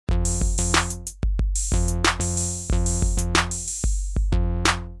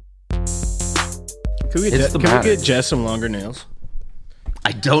Can we get Jess some longer nails?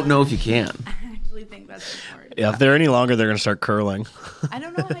 I don't know if you can. I actually think that's important. Yeah, if they're any longer, they're going to start curling. I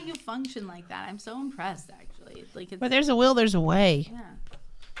don't know how you function like that. I'm so impressed, actually. Like, Where there's a will, there's a way. yeah.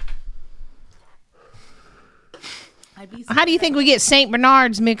 How do you think we get St.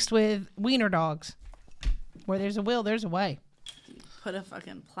 Bernards mixed with wiener dogs? Where there's a will, there's a way. Put a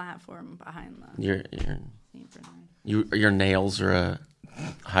fucking platform behind the Your St. Bernard. your nails are a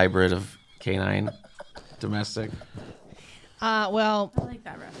hybrid of canine, domestic. Well, I like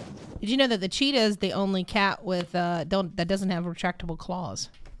that reference. did you know that the cheetah is the only cat with that doesn't have retractable claws,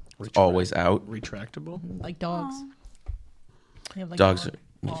 Always out. Retractable? like dogs? They have, like, Dogs.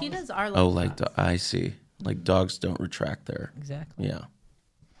 claws. Cheetahs are like Oh, like dogs. I see. Like dogs don't retract there. Exactly. Yeah.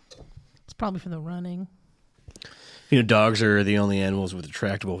 It's probably from the running. You know, dogs are the only animals with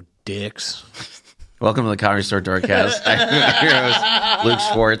retractable dicks. Welcome to the Comedy Store Doorcast. I'm your host, Luke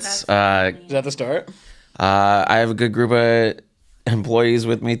Schwartz. Is that the start? I have a good group of employees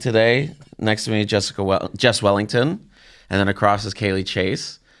with me today. Next to me, Jess Wellington, and then across is Caley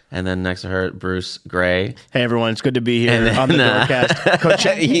Chase, and then next to her, Bruce Gray. Hey, everyone. It's good to be here And then, on the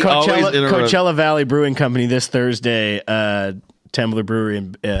Doorcast. He always interrupts. Coachella Valley Brewing Company this Thursday. Tumbler Brewery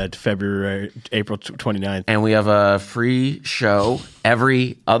in April 29th. And we have a free show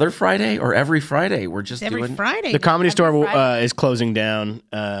every other Friday or every Friday. We're just Every doing Friday. The Comedy Store Friday. is closing down.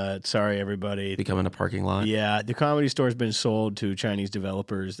 Sorry, everybody. becoming a parking lot. Yeah, the Comedy Store has been sold to Chinese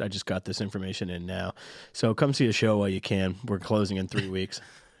developers. I just got this information in now. So come see a show while you can. We're closing in 3 weeks.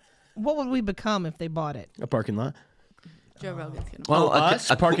 What would we become if they bought it? A parking lot? Joe Rogan's gonna. Well,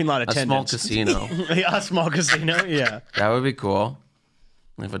 a parking lot a small attendants. casino. Yeah, a small casino, yeah. That would be cool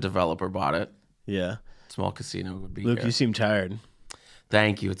if a developer bought it. Yeah. Small casino would be Luke, here. you seem tired.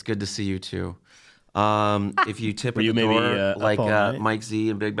 Thank you. It's good to see you too. If you tip at you the maybe, door up like all night? Mike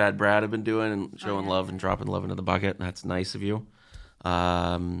Z and Big Bad Brad have been doing and showing love and dropping love into the bucket, that's nice of you.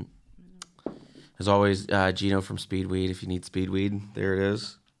 As always, Gino from Speedweed. If you need Speedweed, there it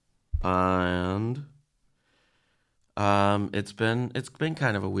is. And it's been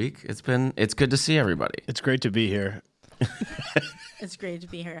kind of a week. It's good to see everybody. It's great to be here. It's great to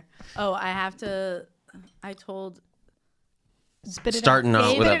be here. Oh, I told. Spit it Starting out. out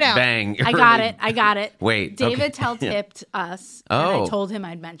David with a it out. bang. I got it. Wait, David okay. tipped us. Oh. And I told him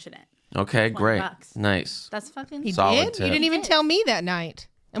I'd mention it. Okay, great. $20. Nice. That's fucking. He Solid did? tip. You didn't even tell me that night.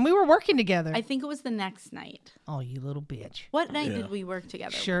 And we were working together. I think it was the next night. Oh, you little bitch. What night did we work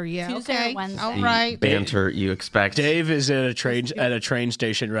together? Sure, yeah. Tuesday Okay. or Wednesday? All right. Banter you expect. Dave is at a train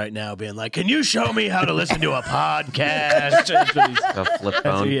station right now being like, can you show me how to listen to a podcast? A flip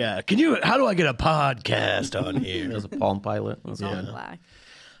phone. Yeah. How do I get a podcast on here? There's a Palm Pilot. It's all in black.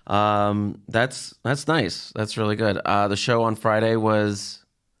 That's nice. That's really good. The show on Friday was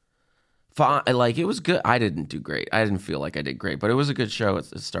fine. Like, it was good. I didn't do great. I didn't feel like I did great, but it was a good show. It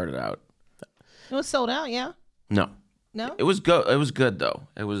started out. It was sold out, yeah? No. No? It was good. It was good though.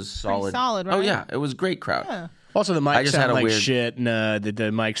 It was solid. solid, Oh right? yeah, it was a great crowd. Yeah. Also, the I mics just had sound a like weird- shit, and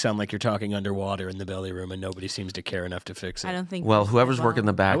the mics sound like you're talking underwater in the belly room, and nobody seems to care enough to fix it. I don't think. Well, there's whoever's well. working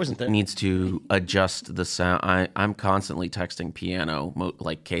the back wasn't there. needs to adjust the sound. I'm constantly texting piano,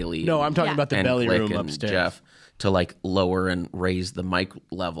 like Caley. No, I'm talking Yeah. about the and belly Blick room and upstairs. Jeff to like lower and raise the mic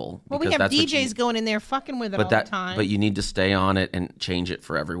level. Well, we because have that's what DJs you- going in there fucking with it all But that, the time. but you need to stay on it and change it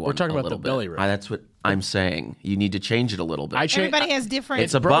for everyone. We're talking a about the little bit. belly room. That's what I'm saying. You need to change it a little bit. Everybody has different...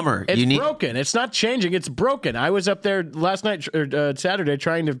 It's a bummer. It's You need- broken. It's not changing. It's broken. I was up there last night or Saturday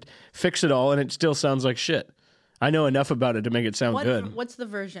trying to fix it all, and it still sounds like shit. I know enough about it to make it sound good. What's the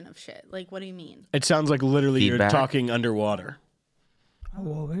version of shit? Like, what do you mean? It sounds like literally Feedback. you're talking underwater.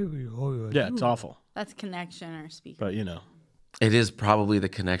 Yeah, it's awful. That's connection or speaker. But you know, It is probably the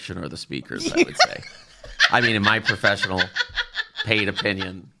connection or the speakers, I would say. I mean, in my professional paid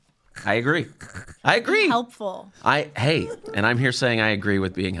opinion, I agree. Helpful. And I'm here saying I agree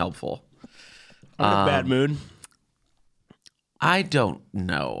with being helpful. I'm in a bad mood. I don't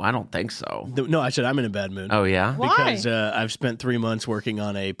know. I don't think so. No, I said I'm in a bad mood. Oh, yeah? Why? Because I've spent 3 months working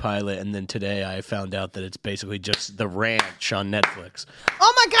on a pilot, and then today I found out that it's basically just The Ranch on Netflix.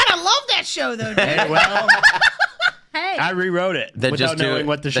 Oh, my God. I love that show, though, dude. Hey, well, Hey. I rewrote it Then without just do knowing it-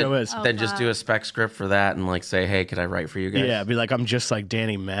 what the show is. Then just do a spec script for that and like say, hey, could I write for you guys? Yeah, be like, I'm just like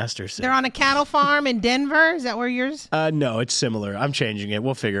Danny Masterson. They're on a cattle farm in Denver. Is that where yours? No, it's similar. I'm changing it.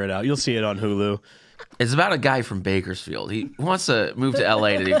 We'll figure it out. You'll see it on Hulu. It's about a guy from Bakersfield. He wants to move to LA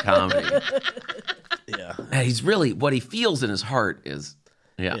to do comedy. Yeah. And he's really, what he feels in his heart is,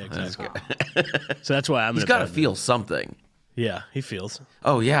 that's exactly. good. So that's why I'm He's in a got to bad mood. feel something. Yeah, he feels.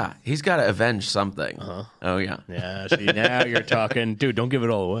 Oh yeah, he's got to avenge something. Oh yeah, Yeah, see, now you're talking. Dude, don't give it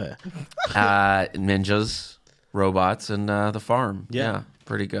all away. ninjas, robots, and the farm. Yeah. Yeah,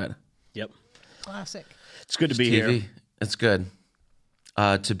 pretty good. Yep. Classic. It's good to be TV. here. It's good.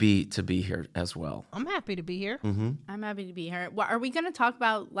 To be here as well. I'm happy to be here. I'm happy to be here. Are we going to talk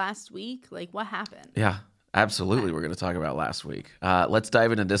about last week? Like, what happened? Yeah, absolutely. We're going to talk about last week. Let's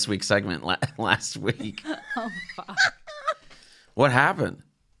dive into this week's segment. Last week. Oh, fuck. What happened?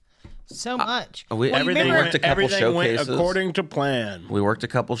 So much. We Everything, we worked a couple everything went showcases. according to plan. We worked a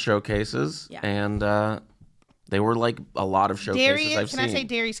couple showcases, Yeah. and they were like a lot of showcases Darius, I've can seen. I say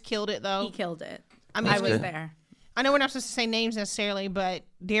Darius killed it though? He killed it. I mean, I was good. there. I know we're not supposed to say names necessarily, but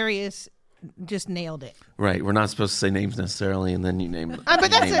Darius just nailed it. Right, we're not supposed to say names necessarily, and then you name them. But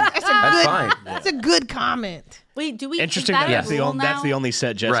that's That's fine. That's a good comment. Wait, do we? Interesting. Is that That's, a rule that's now? the only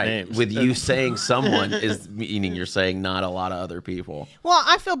set Jess Right, names. with you saying someone is meaning you're saying not a lot of other people. Well,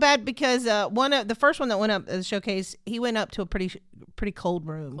 I feel bad because the first one that went up as a showcase, he went up to a pretty cold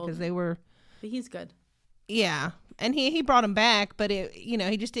room because they were, But he's good. yeah, and he brought him back, but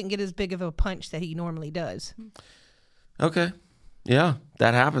he just didn't get as big of a punch that he normally does. Okay, yeah,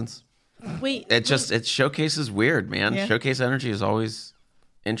 that happens. Wait, It showcases weird, man. Yeah. Showcase energy is always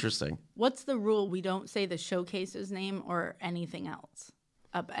interesting. what's the rule? We don't say the showcase's name or anything else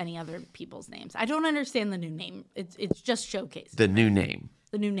of any other people's names. I don't understand the new name. It's just showcase. The new name.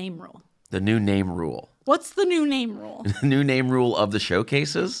 The new name rule. The new name rule. What's the new name rule? The new name rule of the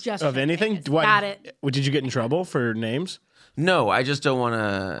showcases? Just of anything? showcase. What, Got it. Did you get in trouble for names? No, I just don't want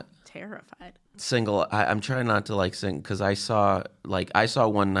to Terrified. single. I'm trying not to like sing because I saw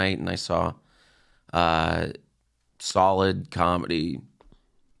one night and I saw solid comedy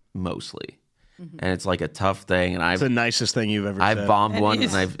mostly, and it's like a tough thing. And It's the nicest thing you've ever I've said. bombed It one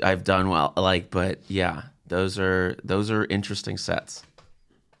is. and I've done well. But yeah, those are interesting sets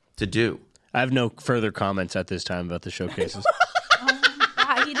to do. I have no further comments at this time about the showcases.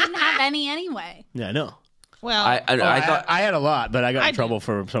 He didn't have any anyway. Yeah, I know. Well, I thought I had a lot, but I got I in trouble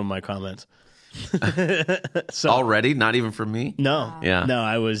for some of my comments. So already, not even from me. no, Yeah. no,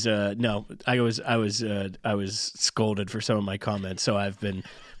 I was I was scolded for some of my comments. So I've been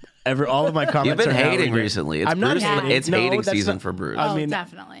all of my comments. You've been are now hating read- recently. It's I'm not Bruce. hating. It's No, hating that's season not- for Bruce. Oh, mean,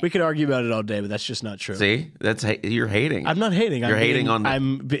 definitely. We could argue about it all day, but that's just not true. See, you're hating. I'm not hating. You're hating on the-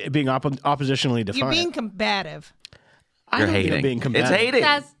 I'm being oppositionally you're defiant. being combative. I You're don't think I'm hating. being It's combative. hating.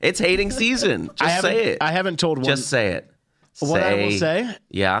 That's- It's hating season. Just I say it. I haven't told one. Just say it. what I will say.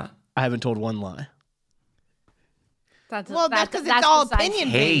 Yeah. I haven't told one lie. That's Because it's all besides- opinion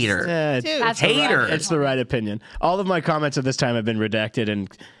Hater. Yeah, Dude. That's the Hater. right it's the right opinion. All of my comments at this time have been redacted and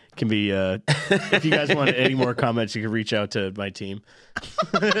can be. If you guys want any more comments, you can reach out to my team.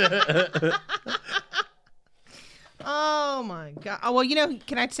 Oh my god! Oh, well,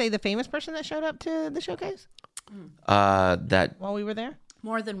 can I say the famous person that showed up to the showcase That while we were there?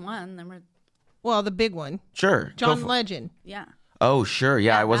 More than one. There were, Well, the big one, sure. Go John for- Legend. yeah. Oh, sure.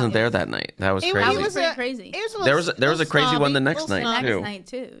 Yeah, I wasn't that there was- that night. That was It crazy. was pretty crazy. It was a There little, was a crazy one the next little night, snobby. too. Next night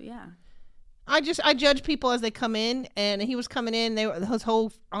too. Yeah. I judge people as they come in, and he was coming in. His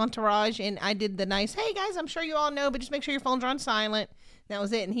whole entourage, and I did the nice, hey guys, I'm sure you all know, but just make sure your phones are on silent. That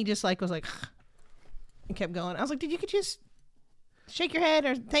was it, and he just was like, and kept going. I was like, dude, you could just shake your head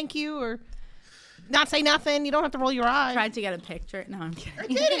or thank you or not say nothing. You don't have to roll your eyes. Tried to get a picture. No, I'm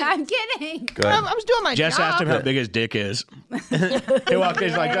kidding. kidding. I'm kidding. Good. I was doing my Jess job. asked him how big his dick is. He walked in,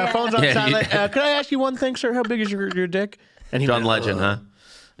 he's like, phone's on Yeah, silent. Can I ask you one thing, sir? How big is your dick? And he John went, Legend, huh?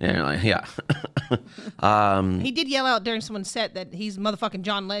 Yeah, you're like, yeah. He did yell out during someone's set that he's motherfucking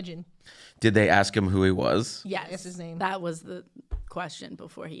John Legend. Did they ask him who he was? Yes. That's his name. That was the question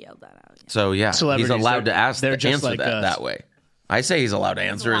before he yelled that out. Yeah. So yeah, Celebrities, he's allowed they're- to ask they're just answer like that us. that way. I say he's allowed to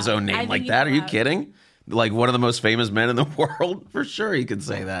answer his own I name think like he's that. Are you allowed. kidding? Like one of the most famous men in the world? For sure he could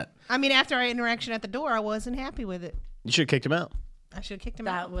say that. I mean, after our interaction at the door, I wasn't happy with it. You should have kicked him out. I should have kicked him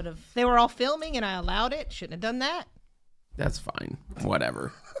That out. would have. They were all filming, and I allowed it. Shouldn't have done that. That's fine.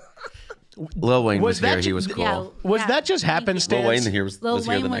 Whatever. Lil Wayne was Was that here. He ju- was cool. Yeah. Was that just Thank you. happenstance? Lil Wayne here was Lil here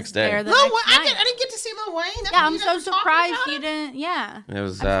Wayne the was next day. there the Lil next Wayne, night. I didn't get to see Lil Wayne. That's Yeah, what I'm you so guys were talking surprised about you it? didn't. Yeah. It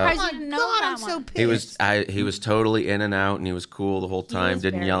was Oh surprised my you didn't know God, that I'm so one. pissed. he was totally in and out, and he was cool the whole time. was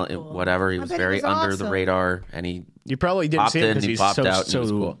Didn't very yell, cool. whatever. He was bet he very was under the awesome. radar, and he You probably didn't Popped see him in, because he he's popped so out, and he was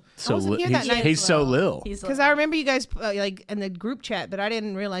so cool. so I wasn't here that night. he's so Well, lil. He's Because I remember you guys like in the group chat, but I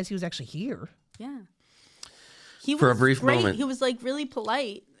didn't realize he was actually here. Yeah. He For a was brief great. moment. He was like really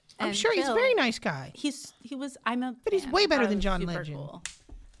polite. I'm and sure he's a chill. very nice guy. He was. I'm a. But he's fan. way I better thought than it was John super Legend. cool.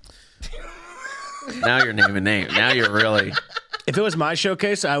 now you're naming names. Now you're really If it was my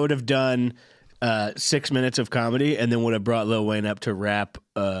showcase, I would have done 6 minutes of comedy, and then would have brought Lil Wayne up to rap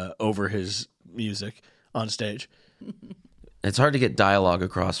over his music on stage. It's hard to get dialogue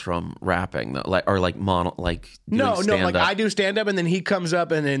across from rapping, though, like doing stand-up. Like I do stand up, and then he comes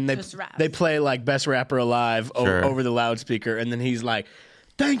up, and then they play like Best Rapper Alive over the loudspeaker, and then he's like,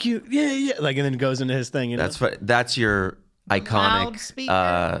 "Thank you, yeah," like, and then goes into his thing. You know? That's your iconic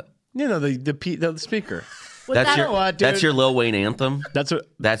loudspeaker. The speaker. That's your Lil Wayne anthem.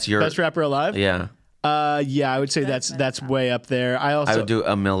 That's your Best Rapper Alive. Yeah. I would say that's way up there. I would do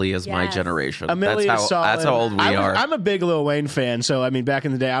Amelia's My Generation. Amelia's solid. That's how old we are. I'm a big Lil Wayne fan, so I mean, back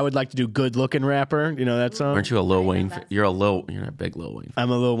in the day, I would like to do Good Looking Rapper. You know that song? Aren't you a Lil Wayne fan? You're a big Lil Wayne fan.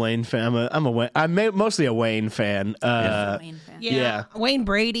 I'm a Lil Wayne fan. I'm mostly a Wayne fan. Yeah. Wayne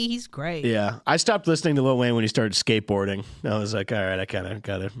Brady, he's great. Yeah. I stopped listening to Lil Wayne when he started skateboarding. I was like, all right, I kind of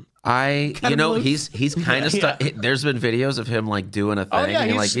got it. He's kind of stuck. There's been videos of him like doing a thing,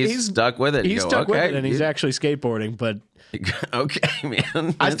 and he's stuck with it. He's stuck with it, and he's actually skateboarding. But okay,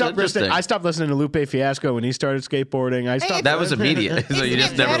 man, I stopped listening to Lupe Fiasco when he started skateboarding. That was immediate. So you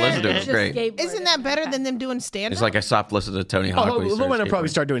just never listened to it. It was great. Isn't that better than them doing stand up? It's like I stopped listening to Tony Hawk. Lil Wayne will probably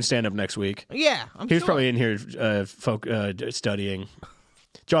start doing stand up next week. Yeah, He's probably in here studying.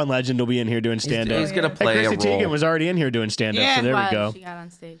 John Legend will be in here doing stand-up. He's going to play a role. Chrissy Teigen was already in here doing stand-up, so there we go. She got on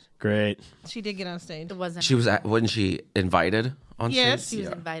stage. Great. She did get on stage. It wasn't. Wasn't she invited on yes, stage? She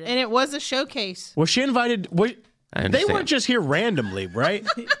was invited. And it was a showcase. Was she invited? They weren't just here randomly, right?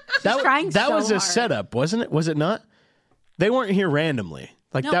 that was a setup, wasn't it? Was it not? They weren't here randomly.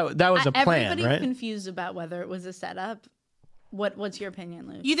 Like that was a plan, everybody's right? confused about whether it was a setup. What's your opinion,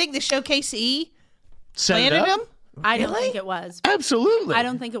 Luke? You think the showcase planted them? I don't think it was. Absolutely. I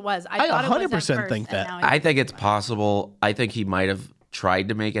don't think it was. I thought 100% it was at first, think that. and I think it's possible. I think he might have tried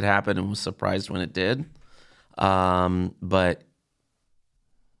to make it happen and was surprised when it did. But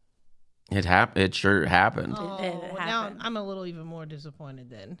it happened. It sure happened. Oh, now I'm a little even more disappointed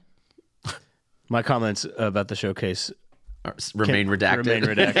then. My comments about the showcase Remain redacted.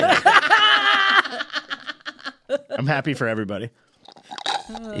 I'm happy for everybody.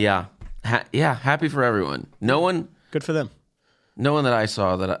 Yeah. Happy for everyone. Good for them. No one that I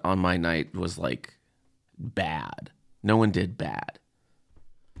saw that on my night was like bad. No one did bad.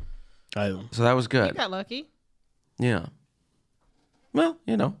 So that was good. You got lucky. Yeah. Well,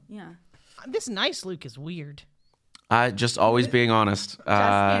 Yeah. This nice Luke is weird. I just always being honest. Just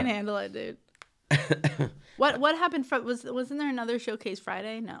can't handle it, dude. What happened? Wasn't there another showcase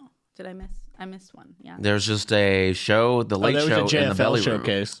Friday? No. Did I miss? I missed one. Yeah. There's just a show, the late show was a JFL in the belly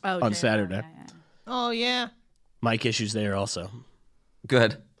showcase room. on Saturday. Yeah. Oh yeah. Mic issues there also.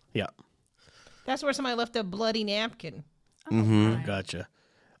 Good. Yeah. That's where somebody left a bloody napkin. Gotcha.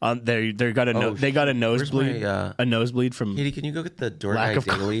 They got a nosebleed. A nosebleed from. Katie, can you go get the door guy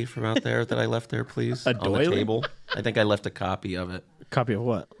daily from out there that I left there, please? A on doily? the table. I think I left a copy of it. Copy of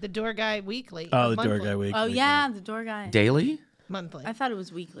what? The Door Guy Weekly. Oh, the Door Guy Weekly. Oh yeah, the door guy. Daily? Monthly. I thought it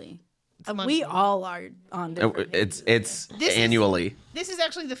was weekly. monthly. We all are on different pages. It's annually. This is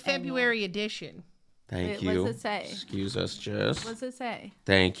actually the February edition. Thank Wait, you. what does it say? Excuse us, just. What's it say?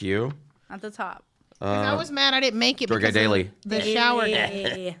 Thank you. At the top. 'Cause I was mad I didn't make it Door Guy because of Daily. the shower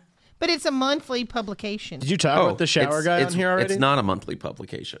guy. Yeah. But it's a monthly publication. Did you talk with the shower guy on here already? It's not a monthly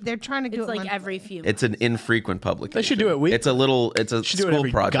publication. They're trying to do It's it like monthly. every few. It's an infrequent publication. They should do it weekly. It's a should do it school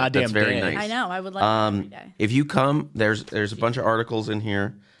every project. goddamn That's very day. nice. I know. I would like that every day. If you come, there's a bunch of articles in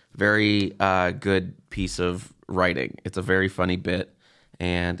here. Very good piece of writing. It's a very funny bit,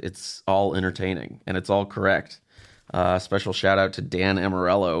 and it's all entertaining, and it's all correct. Special shout out to Dan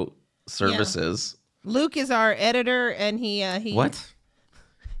Amarello Services. Yeah. Luke is our editor, and he What?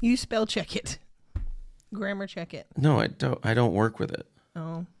 You spell check it, grammar check it. No, I don't work with it.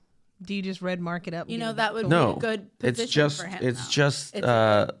 Oh, do you just red mark it up? You know, that would No, be a good position for him. it's though. just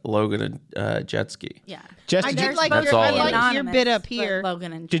Logan and Jet Ski. Yeah. Jess, I did you, did like That's your, all I it like is. your bit up But here.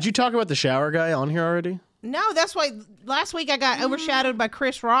 Logan and did you talk about the shower guy on here already? No, that's why last week I got overshadowed by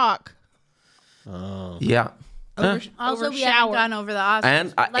Chris Rock. Yeah. Also, we haven't gone over the Oscars.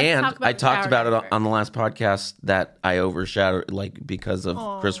 And I talked about it on on the last podcast that I overshadowed because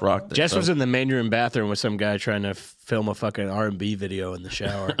of Chris Rock. Jess was in the main room bathroom with some guy trying to film a fucking R&B video in the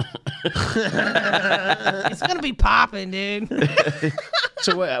shower. It's gonna be popping, dude.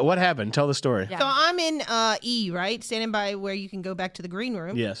 So what happened? Tell the story. Yeah. So I'm in E, right? Standing by where you can go back to the green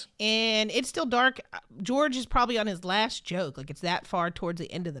room. Yes. And it's still dark. George is probably on his last joke. Like it's that far towards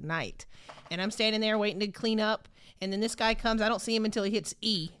the end of the night. And I'm standing there waiting to clean up. And then this guy comes. I don't see him until he hits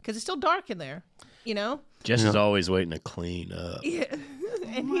E because it's still dark in there, you know? Jess is always waiting to clean up. Yeah.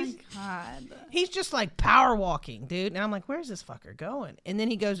 And God. He's just like power walking, dude. And I'm like, where's this fucker going? And then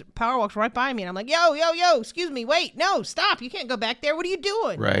he power walks right by me. And I'm like, yo, excuse me. Wait, no, stop. You can't go back there. What are you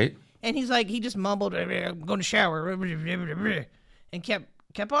doing? Right. And he's like, he just mumbled, I'm going to shower. And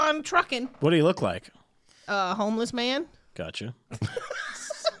kept on trucking. What do you look like? A homeless man. Gotcha.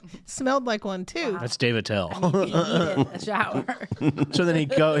 Smelled like one, too. Wow. That's David Tell. He needed a shower. So then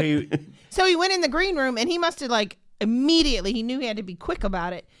So he went in the green room, and he must have, like, immediately, he knew he had to be quick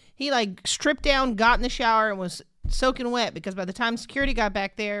about it. He, like, stripped down, got in the shower, and was soaking wet, because by the time security got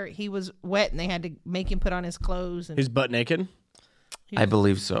back there, he was wet, and they had to make him put on his clothes. And he's butt naked? I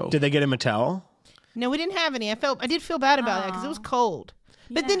believe so. Did they get him a towel? No, we didn't have any. I did feel bad about that, because it was cold.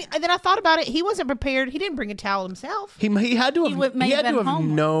 But then I thought about it. He wasn't prepared. He didn't bring a towel himself. He had to have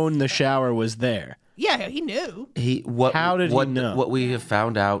known the shower was there. Yeah, he knew. How did he know? What we have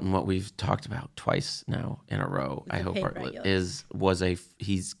found out and what we've talked about twice now in a row, I hope, Bartlett,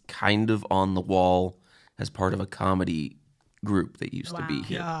 he's kind of on the wall as part of a comedy group that used to be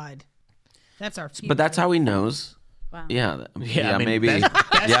here. God, that's our future. But that's how he knows. Wow. Yeah, I mean, maybe.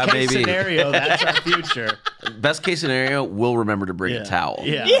 Best case scenario, that's our future. Best case scenario, we'll remember to bring a towel.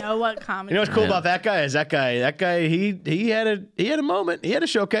 Yeah. You know what comedy? You know what's cool about that guy is that guy he had a moment. He had a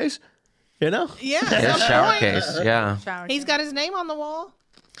showcase. You know? Yeah. His shower case. Yeah. He's got his name on the wall.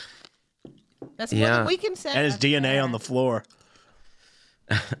 That's more than we can say. And his DNA on the floor.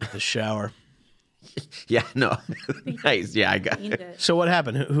 The shower. Yeah. No. Nice. Yeah. I got it. So what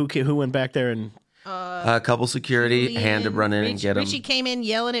happened? Who went back there and? A couple security had to run in and get him. Richie came in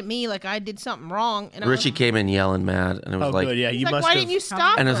yelling at me like I did something wrong. And Richie came in yelling mad, and it was like, good. Yeah, you like, must why have. didn't you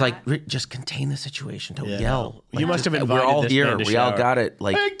stop? And it was like, just contain the situation. Don't yell. You must have invited. We're all this here. man to We all shower. got it.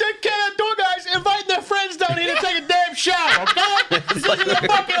 Like, hey, they can't do, guys. Inviting their friends down here to take a damn shower. Okay? This is a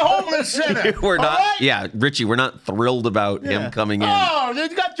fucking homeless center. we're not. Right? Yeah, Richie, we're not thrilled about him coming in. Oh, they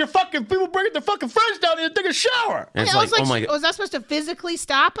got your fucking people bringing their fucking friends down here to take a shower. And it's I was like, oh my God. was I supposed to physically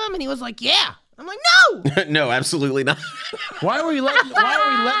stop him? And he was like, yeah. I'm like, no. No, absolutely not. Why are we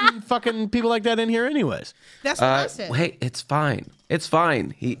letting fucking people like that in here anyways? That's what I said. Hey, it's fine. It's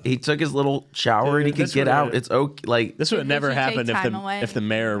fine. He took his little shower and he could get out. It's okay. Like, this would have never happened if the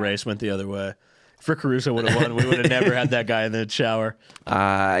mayor race went the other way. If Rick Caruso would have won, we would have never had that guy in the shower.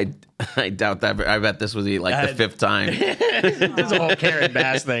 I doubt that. But I bet this was the fifth time. It's a whole Karen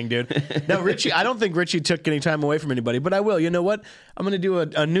Bass thing, dude. No, Richie. I don't think Richie took any time away from anybody, but I will. You know what? I'm going to do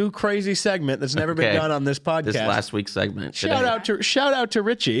a new crazy segment that's never been done on this podcast. This last week's segment. Shout out to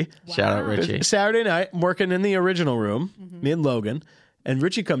Richie. Wow. Shout out Richie. Saturday night, I'm working in the original room, me and Logan, and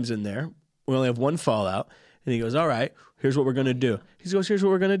Richie comes in there. We only have one fallout, and he goes, "All right, here's what we're going to do." He goes, "Here's what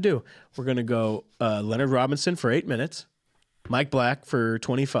we're going to do. We're going to go Leonard Robinson for 8 minutes, Mike Black for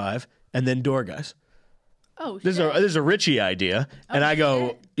 25, and then door guys." Oh, shit. This is a Richie idea. And I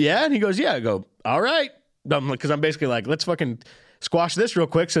go, "Yeah?" And he goes, "Yeah." I go, "All right." Because I'm basically like, let's fucking squash this real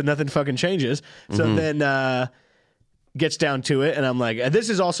quick so nothing fucking changes. So then gets down to it, and I'm like, this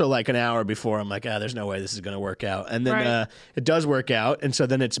is also like an hour before. I'm like, there's no way this is going to work out. And then it does work out. And so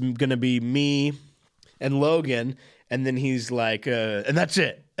then it's going to be me and Logan. And then he's like, and that's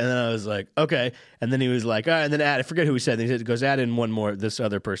it. And then I was like, okay. And then he was like, all right. And then I forget who he said. And he goes, add in one more, this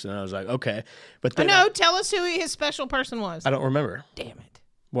other person. And I was like, okay. But then tell us who his special person was. I don't remember. Damn it.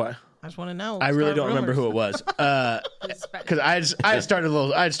 What? I just want to know. I really don't remember who it was. Because I had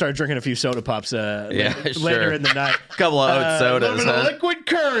started drinking a few soda pops later in the night. A couple of oat sodas. A little bit of liquid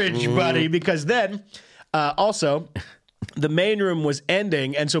courage, buddy. Because then also the main room was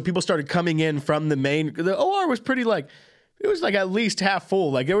ending, and so people started coming in from the main. The OR was pretty like. It was like at least half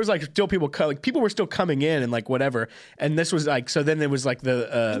full. Like there was like still people people were still coming in and like whatever. And this was like so. Then it was like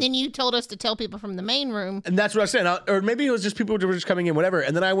the. And then you told us to tell people from the main room. And that's what I was saying. Or maybe it was just people were just coming in, whatever.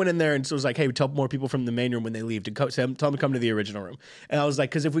 And then I went in there and so it was like, hey, tell more people from the main room when they leave to tell them to come to the original room. And I was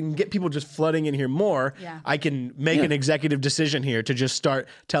like, because if we can get people just flooding in here more, I can make an executive decision here to just start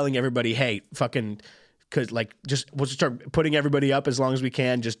telling everybody, hey, fucking. Because we'll just start putting everybody up as long as we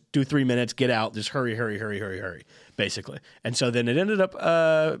can. Just do 3 minutes, get out. Just hurry, basically. And so then it ended up.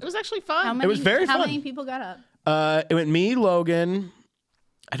 It was actually fun. It was very fun. How many people got up? It went me, Logan.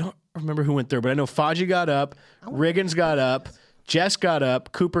 I don't remember who went through, but I know Faji got up, Riggins got up, Jess got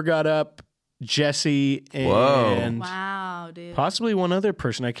up, Cooper got up, Jesse, and wow, dude, possibly one other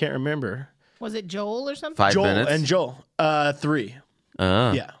person. I can't remember. Was it Joel or something? 5 minutes. And Joel. 3.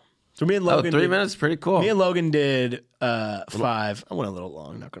 Yeah. So me and Logan. 3 minutes, pretty cool. Me and Logan did 5. I went a little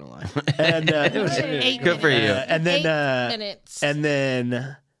long, not gonna lie. And it was 8 good for you. And then 8 minutes. And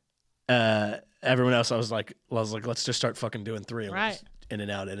then everyone else, I was like, let's just start fucking doing 3. And right. In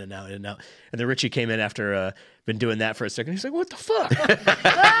and out. And then Richie came in after been doing that for a second. He's like, what the fuck? He literally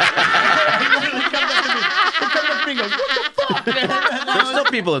comes up to me and goes, what the fuck? There's still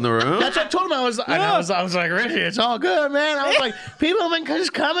people in the room. That's what I told him. I was like, Richie, it's all good, man. I was like, people have been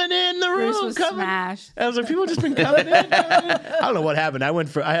just coming in the room. Bruce was smashed. I was like, people have just been coming in. I don't know what happened.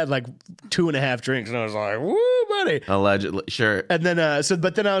 I had like 2.5 drinks, and I was like, woo, buddy. Allegedly, sure. And then,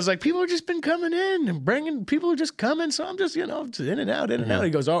 but then I was like, people have just been coming in and people are just coming. So I'm just, just in and out, in and out. He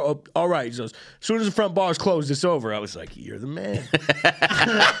goes, all right. He goes, as soon as the front bar's closed, it's over. I was like, you're the man.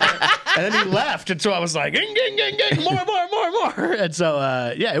 And then he left. And so I was like, ging, ging, ging, ging, more. And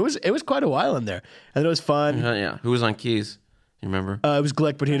so, it was quite a while in there. And it was fun. Yeah. Who was on keys? You remember? It was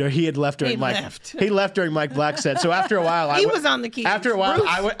Glick, but he had left during He left during Mike Black's set. So after a while, He was on the keys. After a while,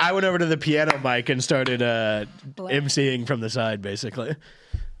 Bruce. I went over to the piano mic and started emceeing from the side, basically.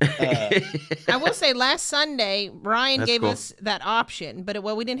 I will say last Sunday, Ryan That's gave cool. us that option, but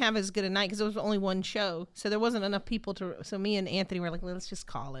we didn't have as good a night because it was only one show. So there wasn't enough people so me and Anthony were like, let's just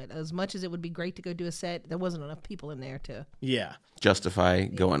call it. As much as it would be great to go do a set, there wasn't enough people in there to. Yeah. Justify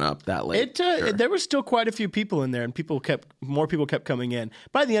going up that late. Sure. There were still quite a few people in there, and more people kept coming in.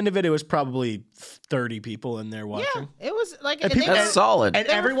 By the end of it, it was probably 30 people in there watching. Yeah, it was like. And and they people- were- That's solid. And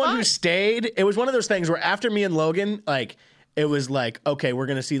They were everyone who fun. stayed, it was one of those things where after me and Logan, like, it was like, okay, we're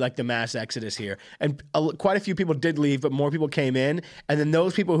going to see like the mass exodus here. And quite a few people did leave, but more people came in. And then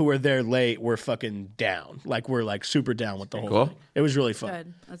those people who were there late were fucking down. Like, we're like super down with the whole Cool. thing. It was really fun.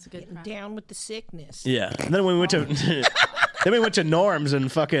 Good. That's a good. prep. down with the sickness. Yeah. And then we went to then we went to Norm's and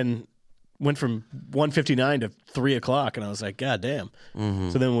fucking went from 1:59 to 3 o'clock, and I was like, God damn.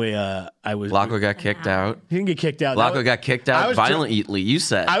 So then Lockwood got kicked out. He didn't get kicked out. Lockwood got kicked I out was violently. You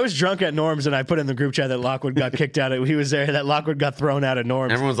said. I was drunk at Norm's, and I put in the group chat that Lockwood got kicked out. He was there. That Lockwood got thrown out of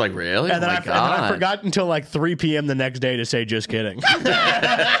Norm's. Everyone's like, really? And then, oh my and then God. I forgot until like 3 p.m. the next day to say, just kidding.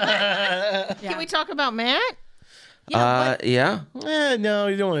 Can we talk about Matt? Yeah, No,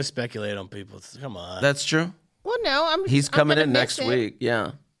 you don't want to speculate on people. Come on. that's true. Well, no, He's I'm coming gonna in miss next it. week.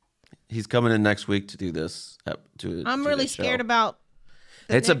 Yeah. He's coming in next week to do this. I'm really scared about.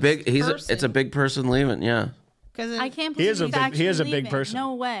 It's a big. It's a big person leaving. Yeah. Because I can't He believe is a he's big- he is a actually big leaving. person.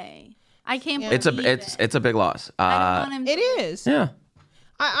 No way. I can't It's believe a big loss. I don't want him. it to- is. Yeah.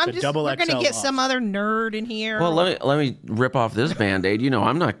 I'm It's a just. double We're gonna XL get loss. some other nerd in here. Well, let me rip off this Band-Aid. You know,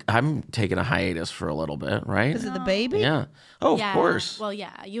 I'm taking a hiatus for a little bit, right? Is it the baby? Yeah. Oh, Yeah. of course. Well,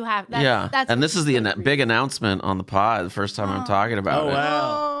 yeah, you have. That's, Yeah. That's And this is the so big announcement on the pod. The first time I'm talking about Oh, it.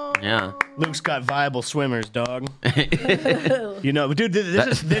 wow. Yeah. Luke's got viable swimmers, dog. You know, dude,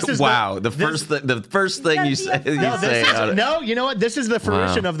 this is wow. The first thing you say. No, you know what? This is the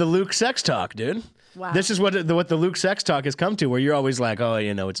fruition of the Luke sex talk, dude. Wow. This is what the Luke sex talk has come to, where you're always like, oh,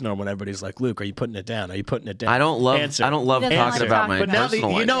 it's normal. Everybody's like, Luke, are you putting it down? Are you putting it down? I don't love Answer. talking He doesn't like about my talking But now personal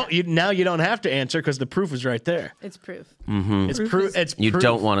life. you don't have to answer because the proof is right there. It's proof. It's proof. It's You proof.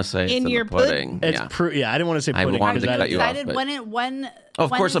 don't want to say it's In in your the pudding. It's Yeah. proof. Yeah, I didn't want to say I pudding. wanted to because cut you off, Excited? but- When?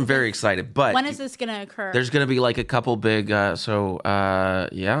 Of when course, is I'm very this- excited, but When is this going to occur? there's going to be like a couple big, couple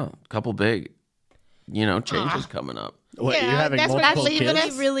big, changes coming up. What, Yeah, you're having that's what multiple That's leaving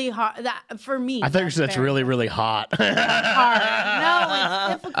kids? us. really hard. That for me. I think that's very really, really hot. hard.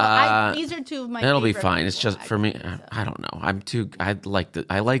 No, it's difficult. These are two of my. It'll be favorite fine. It's people, just for me. actually, so. I don't know.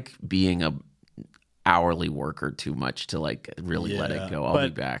 I like being a hourly worker too much to like really let it go. I'll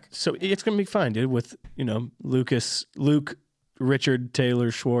be back. So it's gonna be fine, dude. With Luke, Richard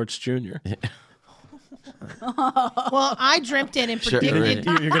Taylor Schwartz Jr. Well, I dreamt it and Sure. predicted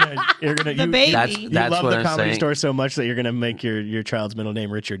You're gonna the baby. That's You that's love what the I'm Comedy saying. Store so much that you're gonna make your child's middle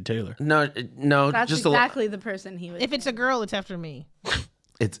name Richard Taylor. No, That's just exactly the person he would. if it's a girl, it's after me.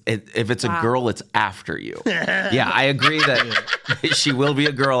 if it's a Wow. girl, it's after you. Yeah, I agree that she will be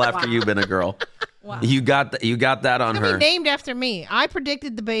a girl after you've been a girl. Wow. You got that on It'll be her. named after me. I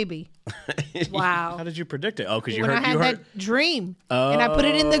predicted the baby Wow. How did you predict it? Oh, because you when heard. I had You heard. that dream, and I put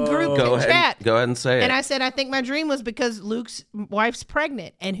it in the group Go chat. ahead. Go ahead and say it. And I said, I think my dream was because Luke's wife's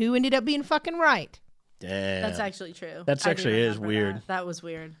pregnant, and who ended up being fucking right? Damn. That's actually true. That's I do actually is remember weird. That was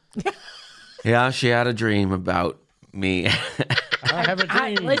weird. Yeah, she had a dream about me. I have a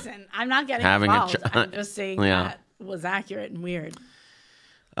dream. Listen, I'm not getting Having a involved. ch- I'm just saying Yeah. that was accurate and weird.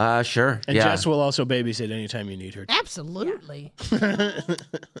 Sure. And yeah. Jess will also babysit anytime you need her. Absolutely.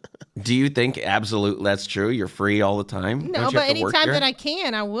 Do you think absolute that's true? You're free all the time? No, Don't you but have to work anytime here? that I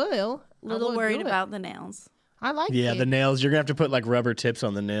can, I will. A little I will worried do it. about the nails. I like Yeah, it. the nails. You're gonna have to put like rubber tips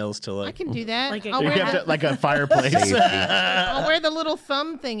on the nails to I like. can do that. Like a I'll, You wear have the, to, like a fireplace. I'll wear the little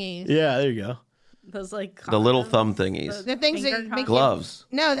thumb thingies. Yeah, there you go. Those like The little condoms, thumb thingies. The things finger that make Gloves.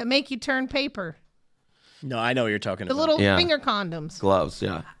 You, no, that make you turn paper. No, I know what you're talking The about. little Yeah. finger condoms. Gloves,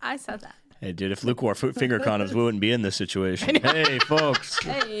 yeah. I said that. Hey, dude, if Luke wore finger condoms, we wouldn't be in this situation. Hey, folks.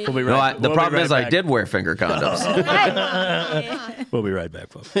 Hey. We'll be No, right, the we'll be problem right is I back. did wear finger condoms. We'll be right back,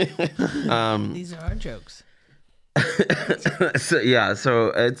 folks. These are our jokes.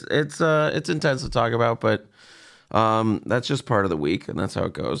 so it's intense to talk about, but that's just part of the week, and that's how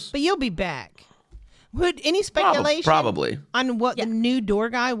it goes. But you'll be back. Would any speculation Probably. on what the new door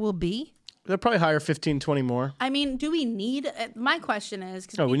guy will be? They'll probably hire 15, 20 more. I mean, do we need? My question is,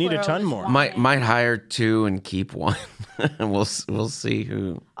 'cause Oh, we people need a are ton always more. wanting- Might hire 2 and keep 1. We'll see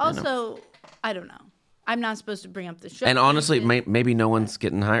who. Also, I don't know. I'm not supposed to bring up the show. And honestly, maybe no one's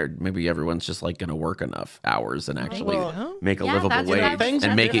getting hired. Maybe everyone's just like going to work enough hours and actually make a Yeah, livable that's what I wage was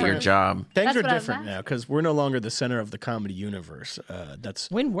and make it your different. job. Things That's are what I was different now because we're no longer the center of the comedy universe. That's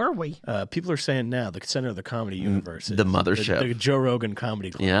When were we? people are saying now the center of the comedy universe is the mothership. the Joe Rogan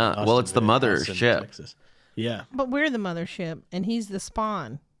Comedy Club. Yeah, in well, it's the Austin, Austin, mothership. Texas. Yeah, But we're the mothership, and he's the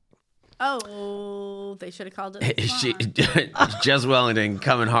spawn. Oh, they should have called it. the She, Swan. Jez Wellington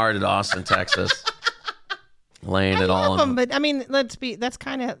coming hard at Austin, Texas, laying it all Love on. him, but I mean, that's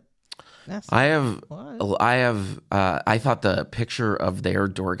kind of. I thought the picture of their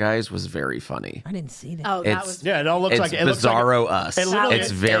door guys was very funny. I didn't see that. Oh, that It's- was. yeah. It all looks It's like it looks like bizarro us. it literally-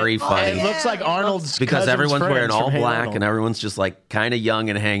 It's very funny. It looks like Arnold's Because cousin's everyone's friends wearing all from Hey black Arnold. and everyone's just like kind of young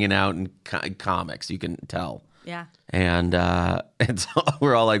and hanging out in comics. You can tell. Yeah. And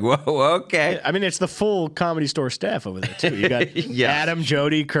we're all like, whoa, okay. I mean, it's the full Comedy Store staff over there too. You got Yeah. Adam,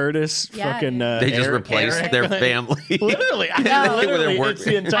 Jody, Curtis, Yeah, fucking. They just Eric, replaced Eric. their family. Literally, No. literally, Where they're it's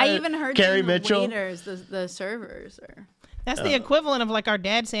the entire. I even heard Carrie the Mitchell. waiters, the servers, or That's the equivalent of like our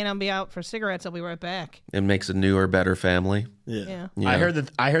dad saying, "I'll be out for cigarettes. I'll be right back." It makes a newer, better family. Yeah. Yeah. I heard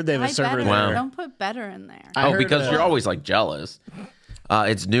that. I heard they have a Why server better? there. Wow. Don't put better in there. I heard, Because you're always like jealous.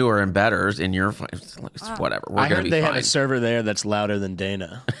 It's newer and better in your. It's whatever. We're I gonna heard be they fine. have a server there that's louder than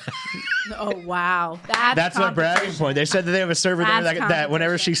Dana. Oh wow, That's their bragging point. They said that they have a server there That's that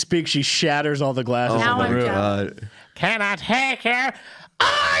whenever she speaks, she shatters all the glasses Now in the I'm room. jealous. Can I take her?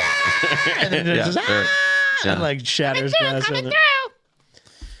 Oh, yeah! And then it Yeah, just sure. Yeah. and like shatters glass. in it.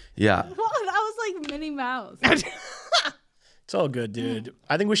 Yeah. Well, that was like Minnie Mouse. It's all good, dude.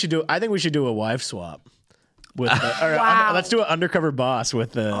 I think we should do a wife swap. With Wow. let's do an undercover boss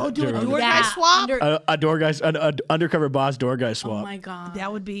with the Do a Joe door Rogan. guy swap. A door guy, an undercover boss door guy Oh swap. my god,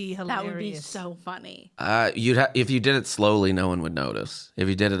 That would be hilarious. that would be so funny. If you did it slowly, no one would notice. If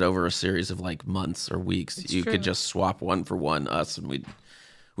you did it over a series of like months or weeks, you true. could just swap one for one. Us and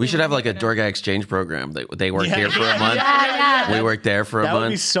we should have like a door guy exchange program. They work here for a month. Yeah. We work there for a That would be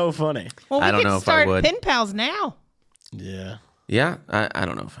month. so funny. Well, we I don't could know if I start would. pen pals now. Yeah. Yeah, I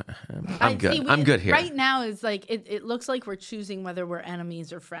don't know. I'm good. I'm good here. Right now, is like it looks like we're choosing whether we're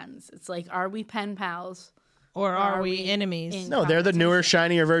enemies or friends. It's like, are we pen pals? Or are we we enemies? in- No, they're the newer,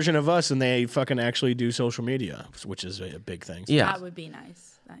 shinier version of us, and they fucking actually do social media, which is a big thing. Yeah, That would be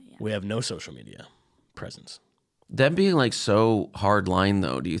nice. Yeah. We have no social media presence. them being like so hard line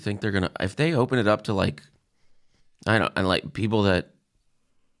though. Do you think they're gonna if they open it up to like I don't and like people that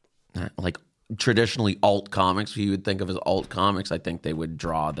like traditionally alt comics who you would think of as alt comics, I think they would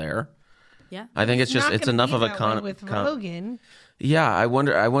draw there. Yeah. I think it's just Not it's gonna enough be of a that way with Rogan. Yeah, I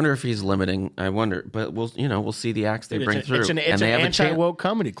wonder if he's limiting. I wonder, but we'll see the acts they bring through, It's an and they have a chance. anti-woke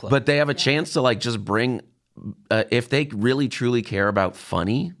comedy club. But they have a chance to like just bring, if they really truly care about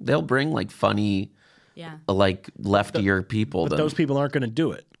funny, they'll bring like funny, Yeah. like leftier people. But those people aren't going to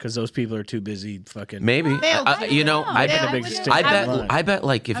do it because those people are too busy fucking. maybe They'll do you know it. I Yeah, bet a big I would- stick I in bet line. I bet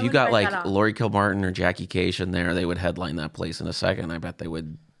like if I you would got write like that off. Laurie Kilmartin or Jackie Cation there, they would headline that place in a second. I bet they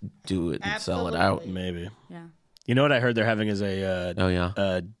would do it and sell it out. Maybe. Yeah. You know what I heard they're having is a Oh yeah,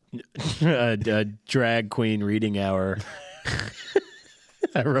 a drag queen reading hour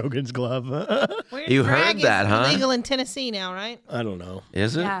at Rogan's Club. You heard Drag is that, huh? Legal in Tennessee now, right? I don't know.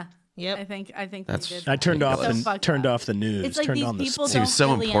 is it? Yeah. Yep. I think That's- they did. I turned off So the fucked turned up. off the news. It's like turned these on the people sports. don't Seems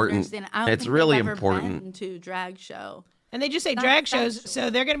so really important. understand. I don't It's think really they've ever important. been to drag show. And they just say Not drag shows, factual. so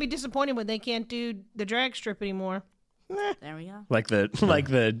they're going to be disappointed when they can't do the drag strip anymore. There we go. like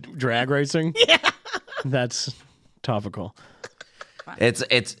the drag racing. Yeah, that's topical. It's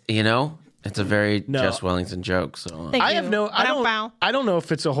it's a very No. Jess Wellington joke. So Thank I you. have no. I Bow, don't. bow. I don't know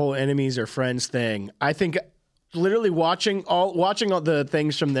if it's a whole enemies or friends thing. I think literally watching all the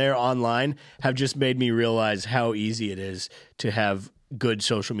things from there online have just made me realize how easy it is to have good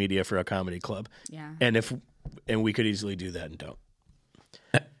social media for a comedy club. Yeah. And we could easily do that and don't.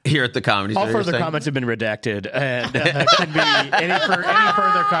 here at the comedy All Store, you're further saying? comments have been redacted, and can be any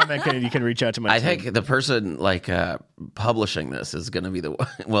further comment. You can reach out to my. I team. think the person like publishing this is going to be the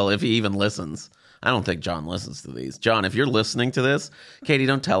well, if he even listens. I don't think John listens to these. John, if you're listening to this, Katie,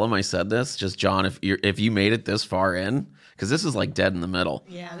 don't tell him I said this. Just John, if you made it this far in, because this is like dead in the middle.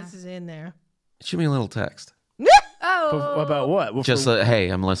 Yeah, this is in there. Shoot me a little text. About what? Well, Just hey,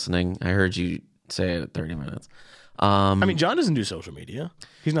 I'm listening. I heard you say it at 30 minutes. I mean, John doesn't do social media.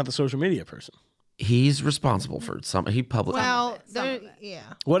 He's not the social media person. He's responsible for some. He published. Well, Some of it. yeah.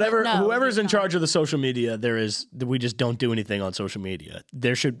 Whatever, No, whoever's he's in not. charge of the social media, we just don't do anything on social media.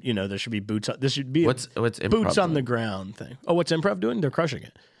 There should be boots. This should be What's boots improv on the doing? ground thing. Oh, what's improv doing? They're crushing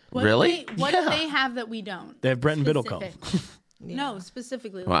it. Really? What do they have that we don't? They have Brent and Biddlecombe. Specific. No,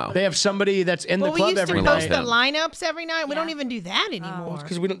 specifically. Wow. They have somebody that's in the Well, we club used to every post night. the lineups every night. We Yeah. don't even do that anymore.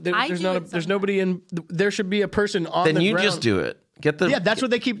 Because we don't. I There's do not. it There's nobody in. There should be a person on Then the you ground. just do it. Get the. Yeah, that's what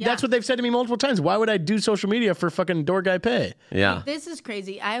they keep. Yeah. That's what they've said to me multiple times. Why would I do social media for fucking door guy pay? Yeah. This is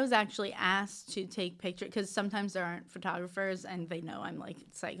crazy. I was actually asked to take pictures because sometimes there aren't photographers, and they know I'm like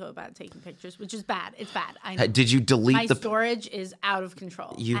psycho about taking pictures, which is bad. It's bad. I know. Did you delete My the? storage is out of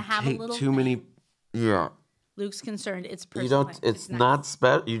control. You I have take a little too many. Yeah. Luke's concerned. It's You personal. don't. It's nice. not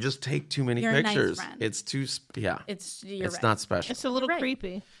special. You just take too many You're a nice pictures. friend. It's too. Yeah. You're It's right. not special. It's a little Right.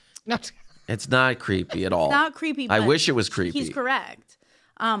 creepy. Not. It's not creepy at all. Not creepy. I But wish it was creepy. He's correct.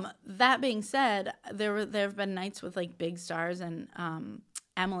 That being said, there have been nights with like big stars, and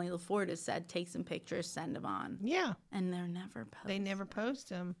Emily LaFord has said take some pictures, send them on, Yeah, and they're never posted. they never post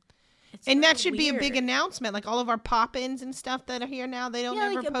them. It's And that really should be a big weird. announcement. Like all of our pop-ins and stuff that are here now, they don't Yeah,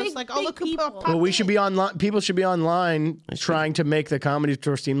 ever like a post big- like, oh, big look who people. popped Well, we in. should be online. People should be online trying to make the comedy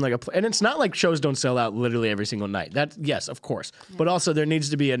store seem like a. And it's not like shows don't sell out literally every single night. That yes, of course. But also there needs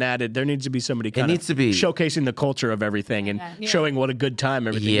to be an added. There needs to be somebody kind needs to be- showcasing the culture of everything and Yeah. showing what a good time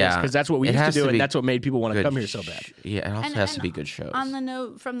everything is. Yeah. Because that's what we It used to has do, to and be that's what made people want to Good come here so bad. Yeah, it also has to be good shows. On the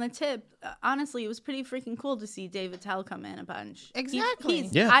note from the tip, honestly, it was pretty freaking cool to see Dave Attell come in a bunch. Exactly.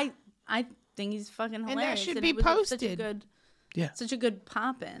 Yeah. I think he's fucking hilarious. that should it be was Such a posted. good, Yeah. such a good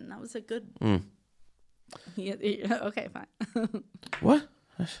pop in. That was a good. Yeah, okay, fine. What?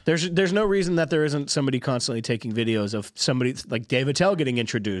 There's no reason that there isn't somebody constantly taking videos of somebody like Dave Attell getting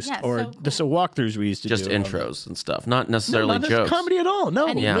introduced Yeah, or so the walkthroughs we used to Just do. intros and stuff, not No, necessarily not jokes. comedy at all. No,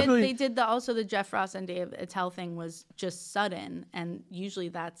 And Yeah. they did also the Jeff Ross and Dave Attell thing was just sudden, and usually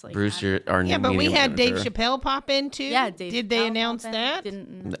that's like Bruce, our new Yeah, but we media had Dave manager. Chappelle pop in too. yeah. Dave Did they Attell announce happened. that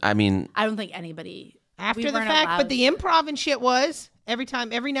Didn't I mean, I don't think anybody after we the weren't fact? allowed But the improv and shit was every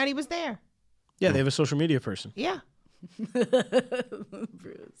every night he was there. Yeah, they have a social media person. Yeah.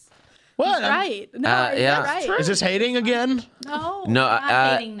 Bruce. What? Right? No, is yeah. that right? Is this hating again? No, No, I'm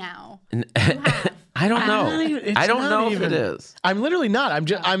not hating now. I don't know. It's I don't not know if even- it is. I'm literally not.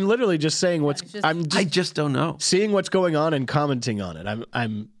 I'm literally just saying what's. It's just- I just don't know. seeing what's going on and commenting on it.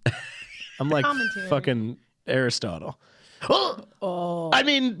 I'm like Commentary. fucking Aristotle. Oh, I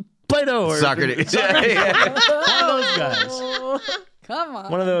mean Plato or Socrates. one of those guys. Come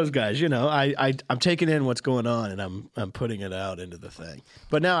on. One of those guys. You know, I'm taking in what's going on and I'm putting it out into the thing.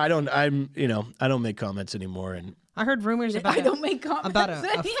 But now I don't make comments anymore. And I heard rumors about I don't make comments about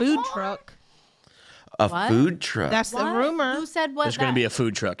a food anymore. truck. A What? food truck. That's the What? rumor. Who said what? there's going to be a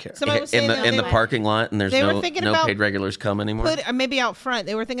food truck here. Somebody was in saying the that in they the were- parking lot, and there's They were no thinking no about paid regulars come anymore. maybe out front.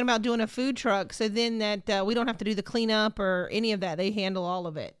 They were thinking about doing a food truck, so then that we don't have to do the cleanup or any of that. They handle all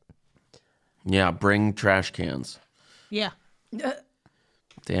of it. Yeah, bring trash cans. Yeah.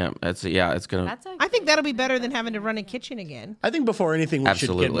 Damn, it's gonna. That's I think that'll be better than having to run a kitchen again. I think before anything, we should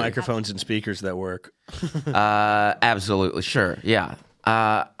Absolutely. get microphones and speakers that work. Absolutely, sure, yeah.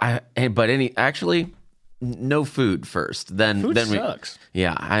 Actually, no food first. Then Food then sucks.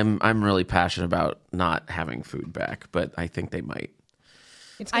 Yeah, I'm really passionate about not having food back, but I think they might.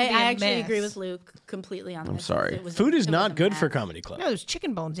 It's I gonna be a actually mess. agree with Luke completely on this. I'm sorry. It was- Food is it was not a good for mess. comedy club. No, there's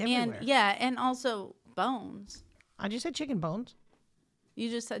chicken bones everywhere. And yeah, and also bones. I just said chicken bones. You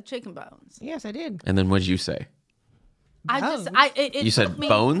just said chicken bones. Yes, I did. And then what'd you say? It You said took me-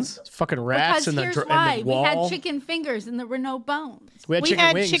 bones? Fucking rats Because in the, here's in why the we wall. had chicken fingers and there were no bones. We had We chicken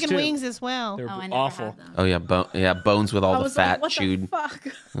had wings chicken too. wings as well. They were Oh, I never awful. had them. Oh yeah, bones with all I the was fat like, what chewed. the fuck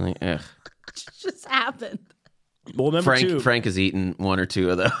Like, ugh. just happened? Well, remember too, Frank has eaten one or two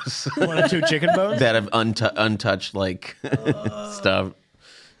of those one or two chicken bones. that have untouched like stuff.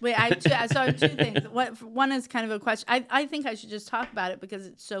 Wait, so I have two things. One is kind of a question. I think I should just talk about it because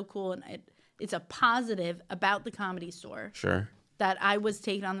it's so cool and it's a positive about the Comedy Store Sure. that I was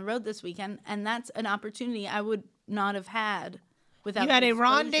taken on the road this weekend, and that's an opportunity I would not have had without. You had the a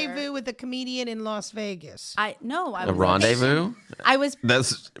exposure. rendezvous with a comedian in Las Vegas. I was A rendezvous? I was.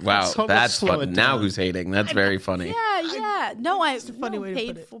 That's wow. Let's That's slow fun. it Now down. who's hating? That's very funny. Yeah. No, I a funny way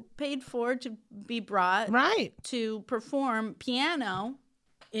to put it. paid for to be brought Right. to perform piano.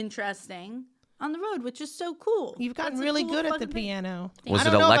 Interesting. on the road, which is so cool. You've gotten That's a really cool good at the fucking thing. piano. Was I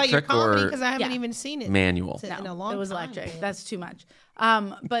it don't know about your electric comedy or because I haven't Yeah. even seen it manual? in a long It was time. electric. That's too much.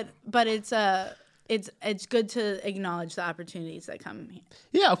 But it's good to acknowledge the opportunities that come here.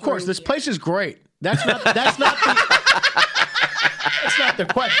 Yeah, of course. This place is great. That's not that's not the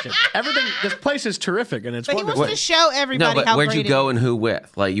question. This place is terrific and it's But he wonderful. wants to show everybody No, but how where'd great you go it is. and who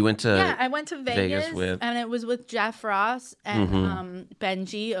with? Like you went to Yeah, I went to Vegas with- and it was with Jeff Ross and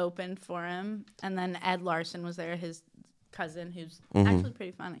Benji opened for him, and then Ed Larson was there, his cousin, who's actually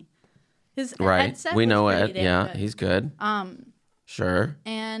pretty funny. His right. headset We was know pretty it. damn Yeah, good. he's good. Sure.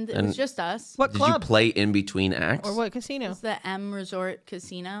 And it was just us. What Did club? you play in between acts? Or what casino? It's the M Resort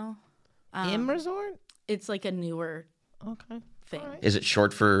Casino. M Resort? It's like a newer Okay. thing. Is it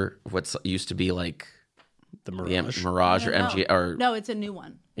short for what used to be like the the Mirage. Mirage or MG or No, it's a new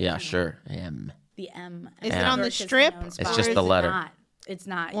one. yeah, sure. M. The M. Is it M on the Resort strip, Casino It's inspired. just the letter. Not. It's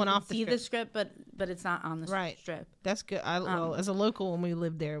not. One You off can the see the script, but it's not on the Right. strip. That's good. Well, as a local, when we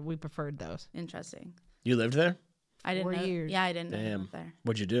lived there, we preferred those. Interesting. You lived there? I didn't 4 know. years. Yeah, I didn't know you Damn. lived there.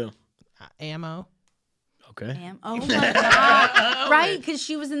 What'd you do? Ammo. Okay. Damn. Oh my god! Right, because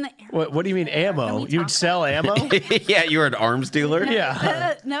she was in the air. What do you mean Can ammo? we You'd talk sell ammo? Yeah, you were an arms dealer.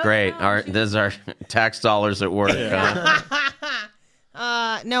 Yeah. No, Great. no, Our, she- those are tax dollars at work.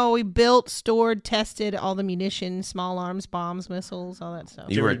 No, we built, stored, tested all the munitions, small arms, bombs, missiles, all that stuff.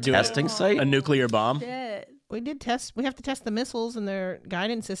 You were a do testing site. A nuclear bomb? Shit. We did test. We have to test the missiles and their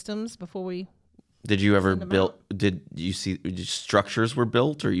guidance systems before we. Did you ever them build? Did you see structures were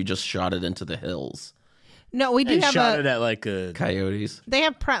built, or you just shot it into the hills? No, we do And have shot it a. at like a. Coyotes. They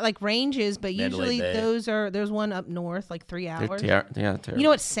have like ranges, but Mandalay usually Bay. there's one up north, like 3 They're hours. terrible. You know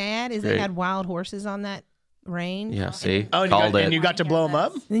what's sad is they Great. had wild horses on that range. Yeah. See. Oh, and Called it. you got to blow them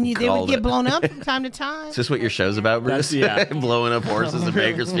up? And they would Called get it. blown up from time to time. Is this what your show's about, Bruce? That's- yeah. Blowing up horses in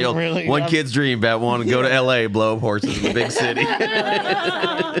Bakersfield. Really? One kid's dream about wanting to go to L.A., blow up horses in the big city.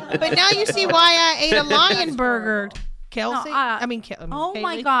 But now you see why I ate a lion burger, Kelsey. Oh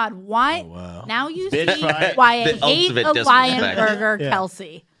my Kaylee. God! Why? wow. Now you Bitch see fight. why I The hate ultimate a lion disrespect. burger, Yeah.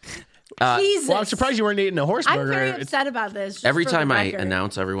 Kelsey. Jesus. Well, I'm surprised you weren't eating a horse I'm burger. very It's- upset about this. just Every for the time I record.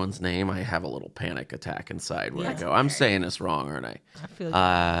 announce everyone's name, I have a little panic attack inside where I go, I'm saying this wrong, aren't I? I feel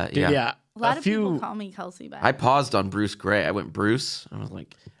you. Yeah. yeah. a lot a of few, people call me Kelsey back. I paused on Bruce Gray. I went, Bruce? I was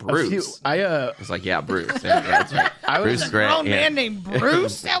like, a Bruce? few- I was like, yeah, Bruce. Yeah, that's right. Bruce Gray. grown yeah. man named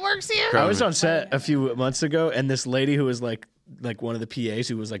Bruce that works here. I was on set a few months ago, and this lady who was like one of the PAs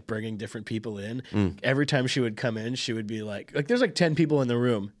who was like bringing different people in. Every time she would come in, she would be like there's like 10 people in the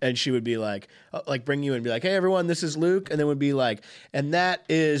room, and she would be like bring you in and be like, hey everyone, this is Luke, and then would be like, and that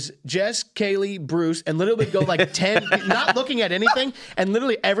is Jess, Caley, Bruce, and literally would go like 10, not looking at anything, and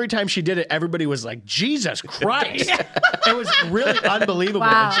literally every time she did it, everybody was like, Jesus Christ. It was really unbelievable.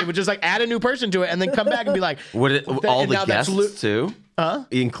 Wow. And she would just like add a new person to it, and then come back and be like, Would it all and the now that's Luke. guests too? Huh?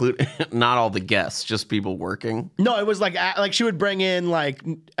 Include not all the guests, just people working. No, it was like she would bring in like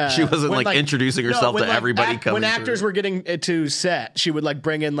She wasn't when, like introducing herself when, to everybody coming when actors through. were getting to set. She would like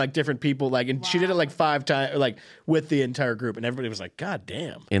bring in like different people, like, and she did it like 5 times, like with the entire group, and everybody was like, God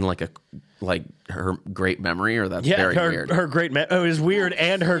damn. In like her great memory, or that's Yeah, very weird. her great it was weird,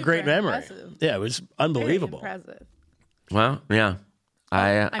 and her great memory. impressive. Yeah, it was Very unbelievable. impressive. Well, yeah,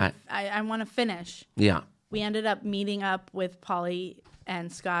 I want to finish. yeah. We ended up meeting up with Polly and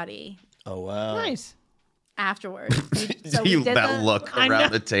Scotty Oh wow, Nice. afterwards. So You we did that look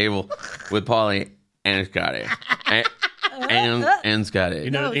around the table with Polly and Scotty and Scotty.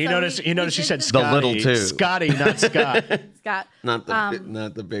 You No, notice so you notice she we said did Scotty, The little two. Scotty, not Scott. Scott. not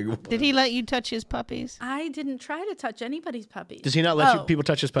the big one. Did he let you touch his puppies? I didn't try to touch anybody's puppies. Does he not let people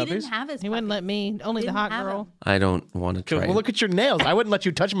touch his He puppies? didn't have his He wouldn't let me. Only the Didn't hot have girl. him. I don't want to try. Well, look at your nails. I wouldn't let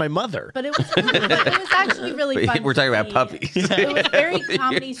you touch my mother. But it was actually really fun. We're talking to about see. puppies. It was very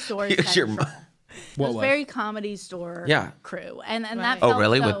comedy store Here's your central. It was was? very comedy store Yeah. crew. And that Oh, felt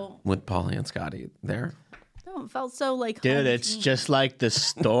really? so, With Polly and Scotty there? no, it felt so like Dude, home it's team. just like the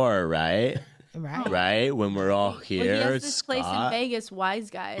store, right? Right. Right? When we're all Well, here, he has this place in Scott. Vegas, Wise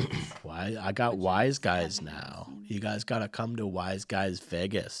Guys. Why I got Wise Guys now. You guys gotta come to Wise Guys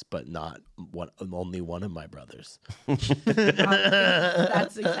Vegas, but not only one of my brothers.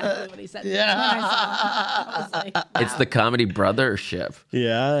 That's exactly what he said. Yeah. I was like, It's the Comedy Brothership.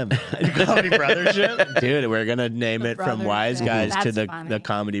 Yeah, Comedy Brothership, dude. We're gonna name it from Wise Brothership. Guys to That's the funny.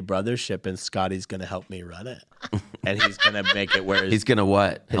 Comedy Brothership, and Scotty's gonna help me run it, and he's gonna make it where He's gonna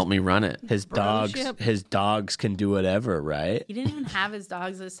what? Help me run it. his dogs can do whatever, right? he didn't even have his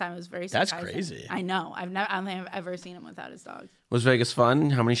dogs this time. It was very That's surprising. crazy. I know. I don't think I've ever seen him without his dogs. Was Vegas fun?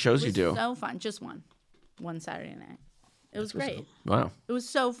 How many shows It you was do? so fun. Just one Saturday night. It was great. Wow. It was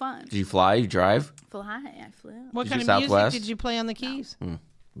so fun. Did you fly? You drive? Fly, I flew. What Did kind you of music Southwest? did you play on the keys?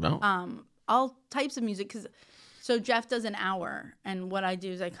 No. All types of music. So Jeff does an hour, and what I do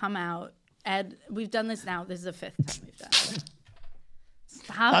is I come out. Ed, we've done this now. This is the 5th time we've done it.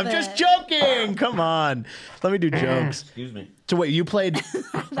 Stop I'm it. just joking. Come on. Let me do jokes. Excuse me. So wait, you played?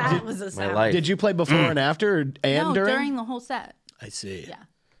 That was a My sound. life. Did you play before and after, and No, during? during the whole set. I see. Yeah.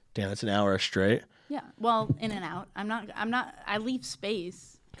 Damn, that's an hour straight. Yeah. Well, in and out. I'm not. I leave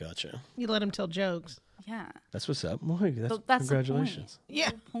space. Gotcha. You let him tell jokes. Yeah. That's what's up. Well, hey, But that's congratulations.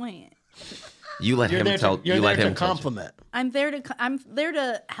 Yeah. The point. You let him tell. You're you there let to him tell. compliment. I'm there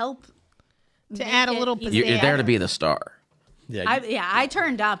to help. To add a little easy. You're there to be the star. Yeah. I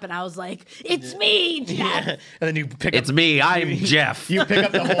turned up and I was like, "It's me, Jeff." and then you pick It's up. me. I'm Jeff. You pick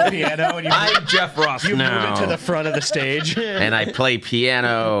up the whole piano and you I'm Jeff Ross you now. move it to the front of the stage. And I play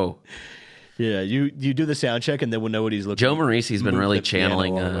piano. Yeah, you do the sound check and then we'll know what he's looking. Joe Marisi's been Move really the piano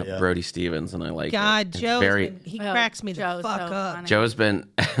channeling all the way up. Brody Stevens, and I like God, it. It's Joe, very. he Oh, cracks me the Joe's fuck so up. funny. Joe's been.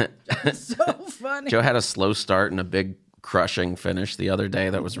 So funny. Joe had a slow start and a big crushing finish the other day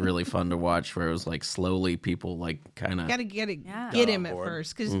that was really fun to watch, where it was like slowly people like kind of. Gotta get Yeah. him at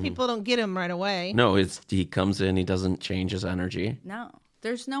first because people don't get him right away. No, he comes in, he doesn't change his energy. No,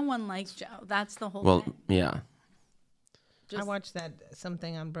 there's no one like Joe. That's the whole Well, thing. yeah. I watched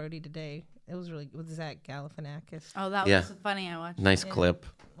something on Brody today. It was really with Zach Galifianakis. Oh, that Yeah. was funny. I watched. Nice clip.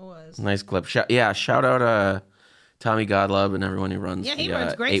 It was. Nice clip. Shout out Tommy Godlove and everyone who runs Yeah, he the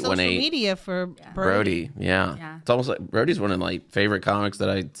runs great social 818 media for Brody. Brody. Yeah. Yeah. It's almost like Brody's one of my favorite comics that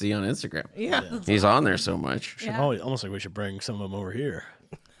I see on Instagram. Yeah. He's on there so much. Should almost like we should bring some of them over here.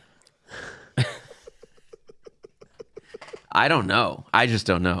 I don't know. I just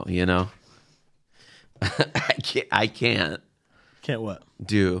don't know, you know? I can't Can't what?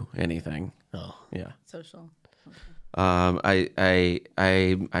 do anything. Oh, Yeah. social. I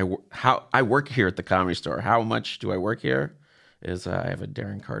work here at the Comedy Store. How much do I work here? I have a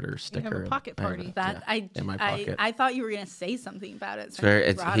Darren Carter sticker. pocket I have party. it, That yeah, in my pocket. I thought you were gonna say something about it.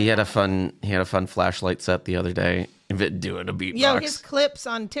 So He had a fun flashlight set the other day. Doing a beatbox. Yo, his clips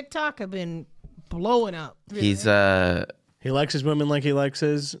on TikTok have been blowing up. He's he likes his women like he likes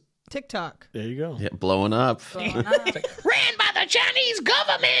his. TikTok. There you go. yeah, blowing up. Ran by the Chinese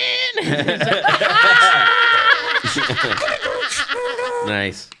government.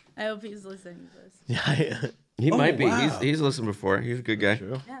 Nice. I hope he's listening to this. Yeah. He might be. wow. He's listened before. He's a good guy.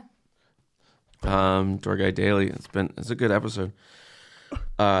 Yeah. Door Guy Daily. It's a good episode.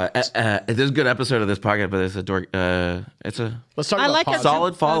 It is a good episode of this podcast, but it's a Let's talk I about like politics. how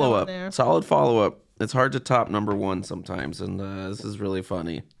solid Photo follow up. there. Solid follow up. It's hard to top number one sometimes, and this is really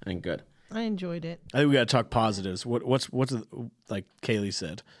funny and good. I enjoyed it. I think we got to talk positives. What's like Caley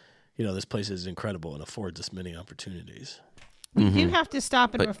said? You know, this place is incredible and affords us many opportunities. We do have to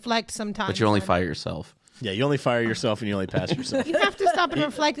stop and reflect sometimes. But you only on- fire yourself. Yeah, you only fire yourself and you only pass yourself. You have to stop and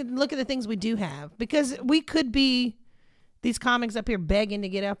reflect and look at the things we do have because we could be these comics up here begging to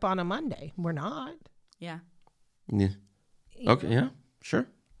get up on a Monday. We're not. Yeah. Yeah. Okay. Yeah. Sure.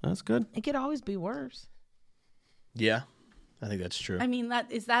 That's good. It could always be worse. Yeah, I think that's true. I mean,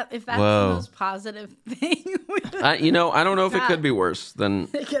 if that's Whoa. the most positive thing. I don't know if it could be worse than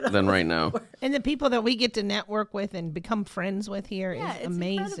right now. And the people that we get to network with and become friends with here is Yeah, it's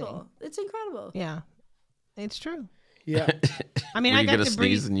amazing. incredible. It's incredible. Yeah, it's true. Yeah, I mean, Were I you got gonna to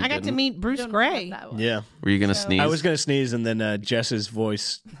sneeze and you I got to didn't? meet Bruce Don't know Gray. what that was. yeah. Were you gonna sneeze? I was gonna sneeze and then Jess's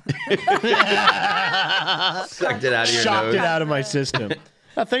voice sucked it out of your shocked nose. it out of my system.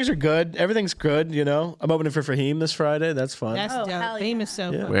 Things are good. Everything's good. You know, I'm opening for Fahim this Friday. That's fun. That's Oh, dope. hell Fame yeah. is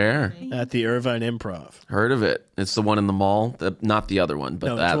so Yeah. fun. Where? At the Irvine Improv. Heard of it? It's the one in the mall. Not the other one, but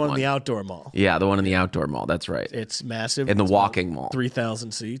No, it's that the one one. in the outdoor mall. Yeah, the one in the outdoor mall. That's right. It's massive. In the It's walking mall.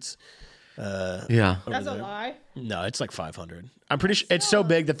 3,000 seats. Yeah. That's a lie. No, it's like 500. I'm pretty sure it's so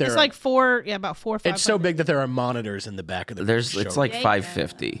big that there It's are, like about 4 or 5. it's so big that there are monitors in the back of the It's show. like Yeah.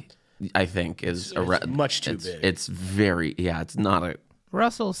 550. I think is much too it's, big. It's very It's not a.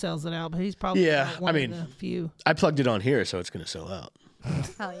 Russell sells it out, but he's probably Yeah, not one I mean- of the few. I plugged it on here, so it's going to sell out.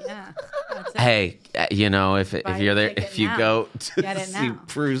 Hell yeah. That's it. Hey, if Buy you're the there, ticket if you now. go to Get it see now.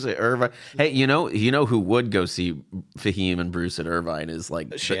 Bruce at Irvine, hey, you know who would go see Fahim and Bruce at Irvine is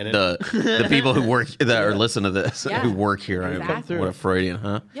like Shannon. the people who work that or listen to this Yeah, who work here. exactly. What a Freudian,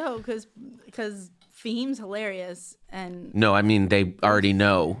 huh? Yo, because Fahim's hilarious and No, I mean they already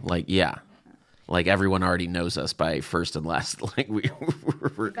know. Like everyone already knows us by first and last. Like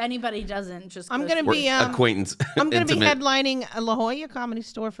we're if anybody doesn't, just I'm go gonna see be acquaintance. I'm gonna be intimate. headlining a La Jolla Comedy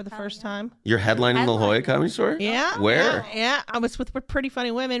Store for the first time. You're headlining La Jolla Comedy Store. Yeah, Where? Yeah, I was with Pretty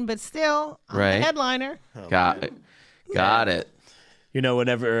Funny Women, but still, I'm Right. the headliner. God, Got it. You know,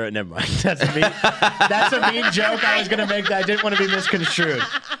 whenever never mind. That's a mean joke I was gonna make that I didn't want to be misconstrued.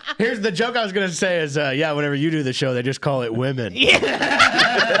 Here's the joke I was gonna say is whenever you do the show, they just call it women.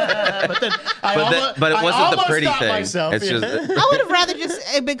 Yeah. but it wasn't the pretty thing. I would have rather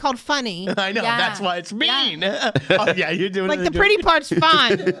just been called funny. I know, that's why it's mean. Oh yeah, you're doing like the pretty part's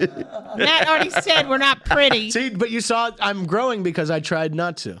fine. Matt already said we're not pretty. See, but you saw I'm growing because I tried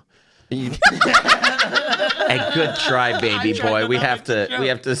not to. A good try, baby boy. We have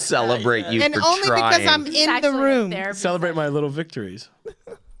to celebrate you and for only trying. because I'm in the room. Celebrate my little victories.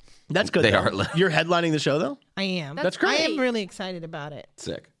 That's good. They though. are. You're headlining the show though. I am. That's great. I am really excited about it.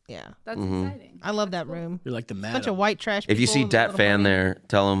 Sick. Yeah, That's exciting. I love that room. You're like the Bunch of white trash. If you people see with Dat little Fan money. there,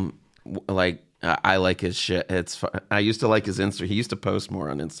 tell him like I like his shit. It's fun. I used to like his Insta. He used to post more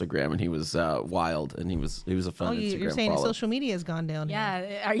on Instagram, and he was wild, and he was a fun Instagram you're saying follow. social media has gone down.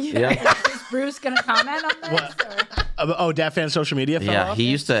 Yeah. Are you? Yeah. Is Bruce gonna comment on this? Or? Dat Fan social media. Fell Yeah, off? he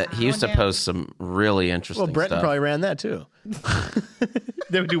used to post some really interesting Well, Brenton stuff. probably ran that too.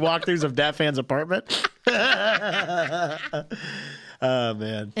 They would do walkthroughs of Dat Fan's apartment. Oh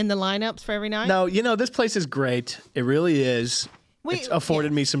man. In the lineups for every night. No, this place is great. It really is. We- It's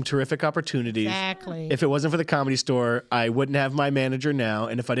afforded me some terrific opportunities. Exactly. If it wasn't for the Comedy Store, I wouldn't have my manager now.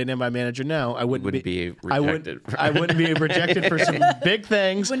 And if I didn't have my manager now, I wouldn't be I rejected. wouldn't be rejected for some big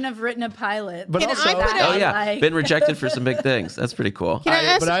things. Wouldn't have written a pilot. But Can also, I put Oh yeah, Like- been rejected for some big things. That's pretty cool. Can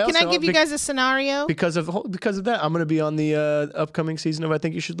I but I can I also- give you guys a scenario? because of that, I'm going to be on the upcoming season of I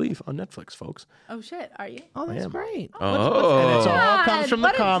Think You Should Leave on Netflix, folks. Oh shit, are you? Oh, that's great. Oh, And it's all God, comes from the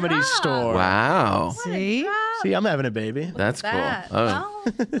what a Comedy drop. Store. wow, See? See, I'm having a baby. that's cool. That. Oh, Well,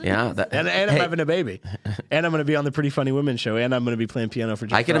 yeah. And I'm having a baby. And I'm going to be on the Pretty Funny Women show. And I'm going to be playing piano for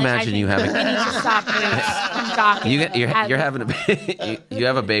Jeff. I can Fox. imagine you having. We need to stop Bruce from talking. You're having a baby. You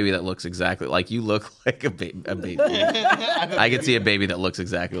have a baby that looks exactly like you. Look like a baby. I can see a baby that looks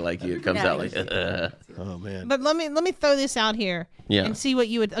exactly like you. It comes out like. Oh, man. But let me throw this out here Yeah. and see what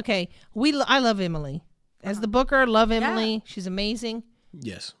you would. Okay, I love Emily as the booker. Love Emily. She's amazing.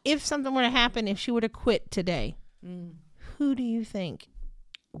 Yes. If something were to happen, if she were to quit today, who do you think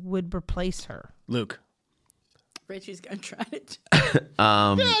would replace her? Luke. Richie's gonna try to. Yeah,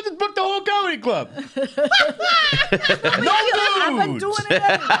 I just booked the whole comedy club. I've been doing it.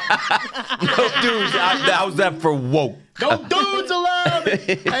 Anyway. Dude, how's that for woke? No dudes allowed.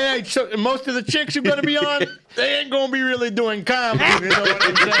 Hey, so most of the chicks you're going to be on, they ain't going to be really doing comedy. You know what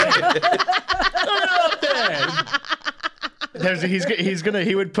I'm saying? They're out there.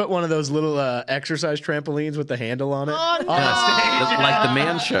 He would put one of those little exercise trampolines with the handle on it. Oh, no. Like the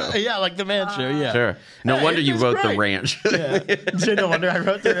Man Show. Yeah, like the Man Show. Yeah. Sure. No wonder you was wrote The great. Ranch. So no wonder I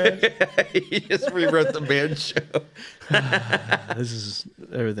wrote the Ranch. You just rewrote The Man Show.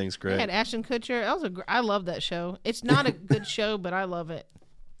 Everything's I great. had Ashton Kutcher. I love that show. It's not a good show, but I love it.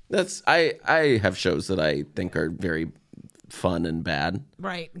 I have shows that I think are very fun and bad.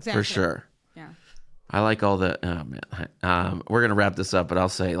 Right, exactly. For sure. Yeah. I like all the. Oh man, we're gonna wrap this up, but I'll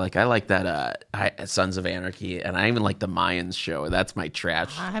say I like that Sons of Anarchy, and I even like the Mayans show. That's my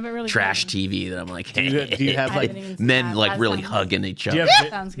trash. I haven't really trash gotten TV that I'm like. Do you have I like? didn't even see men that. like That really sounds- hugging each Do other you have,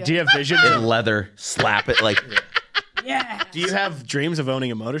 Sounds good. do you have visions? in leather, slap it like. Yeah. Do you have dreams of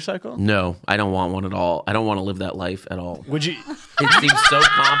owning a motorcycle? No, I don't want one at all. I don't want to live that life at all. Would you? It seems so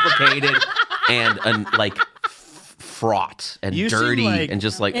complicated and like fraught and You seem dirty like- and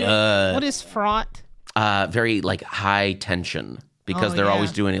just like What is fraught? very like high tension because Oh, they're yeah.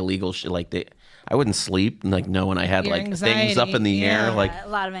 always doing illegal shit. Like I wouldn't sleep and like knowing I had Your like things up in the anxiety, air. yeah. Like A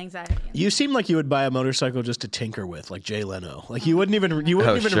lot of anxiety. You seem like you would buy a motorcycle just to tinker with, like Jay Leno. Like you wouldn't even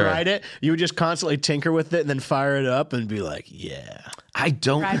sure. ride it. You would just constantly tinker with it and then fire it up and be like, yeah. I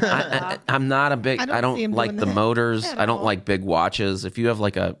don't. Drive around the block. I'm not a big. I I don't see him don't like doing the that motors. at I don't all. like big watches. If you have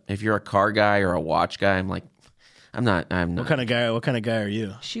if you're a car guy or a watch guy, I'm like, I'm not. What kind of guy are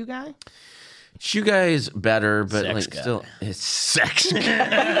you? Shoe guy? Shoe guy is better, but Sex like guy. still, it's sex.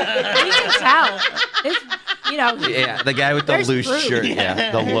 guy. You can tell. It's, Yeah, the guy with the There's loose fruit. shirt. Yeah,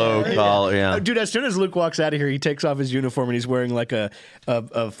 the low collar. Yeah. Dude, as soon as Luke walks out of here, he takes off his uniform and he's wearing like a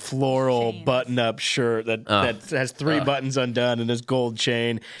floral Chains. button-up shirt that has three buttons undone and his gold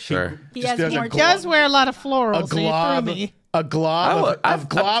chain. Sure. He just has does more a He does wear a lot of a florals, so you glob, threw me. a glob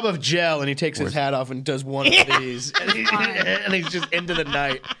I've- of gel, and he takes his hat off and does one of these, and he's just into the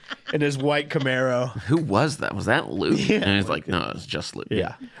night in his white Camaro. Who was that? Was that Luke? And he's like, no, it's just Luke.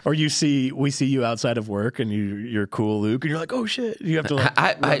 Yeah. Or we see you outside of work, and you're cool, Luke, and you're like, oh shit, you have to like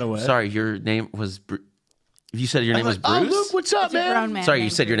run away. Sorry, your name was. You said your name was Oh, Bruce. Luke, what's up, It's a grown man? man. Sorry, you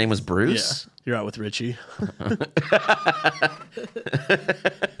named said your name was Yeah, Bruce. you're out with Richie.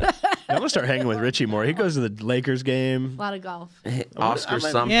 I'm gonna start hanging with Richie more. He goes to the Lakers game. A lot of golf. Oscar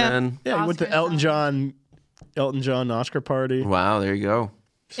something. Yeah, he went to Oscar Elton John Oscar party. Wow, there you go.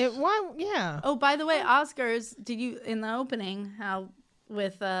 Yeah. Oh, by the way, Oscars, did you, in the opening, how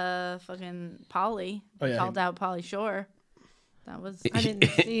with fucking Polly, they called out Pauly Shore. That was I didn't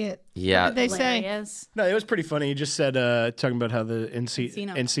see it. Yeah. What did they say? hilarious. No, it was pretty funny. He just said, talking about how the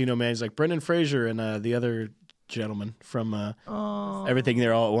Encino Man is like Brendan Fraser and the other gentleman from Everything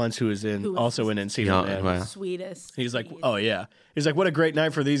There All at Once, who was also in Encino Man. Wow. Sweetest. He's like, oh yeah. He's like, what a great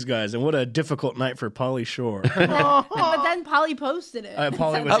night for these guys, and what a difficult night for Pauly Shore. But then Polly posted it.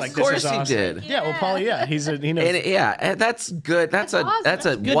 Pauly was Of like, course this is he awesome. did. Yeah, well, Pauly, he knows. And that's good. That's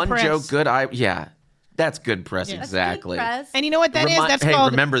awesome. a Good one press. joke. Good. That's good press. That's good Exactly. press. And you know what that is? That's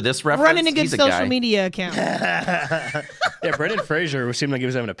called remember this reference? running a good He's social guy. media account. Yeah, Brendan Fraser seemed like he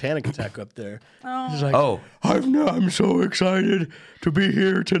was having a panic attack up there. He's like, Oh. I'm so excited to be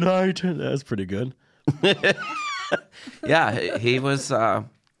here tonight. That's pretty good. Yeah, he was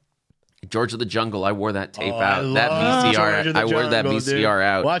George of the Jungle. I wore that tape out. I That love George VCR. of the I wore that Jungle, VCR dude.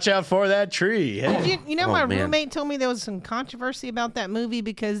 out. Watch out for that tree. Hey. You know, Oh, my man. roommate told me there was some controversy about that movie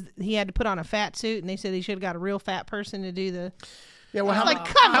because he had to put on a fat suit, and they said he should have got a real fat person to do the. Yeah, well,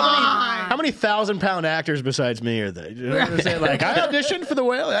 Come on. how many 1,000-pound actors besides me are they? You know what I'm saying? Like, I auditioned for the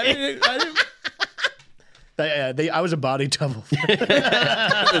whale. I didn't. I was a body double.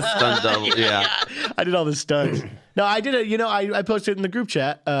 Stunt double. Yeah. I did all the stunts. No, I did it. You know, I posted it in the group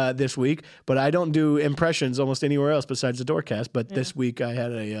chat this week, but I don't do impressions almost anywhere else besides the Doorcast. But this week I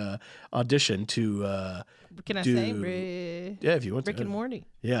had a audition to. Can I do- say Rick Yeah, if you want to. and Morty?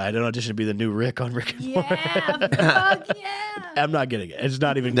 Yeah, I had an audition to be the new Rick on Rick and Morty. Yeah, fuck yeah. I'm not getting it. It's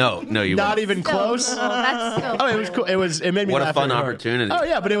not even. No, you not won't. even So close. cool. That's so Oh, it was cool. It made me What a laugh fun very hard. opportunity. Oh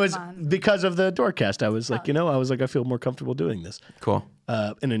yeah, but it was Fun. because of the Doorcast. I was like, I feel more comfortable doing this. Cool.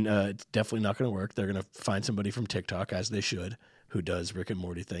 And then it's definitely not going to work. They're going to find somebody from TikTok, as they should, who does Rick and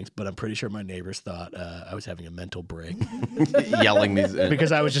Morty things. But I'm pretty sure my neighbors thought I was having a mental break Yelling these.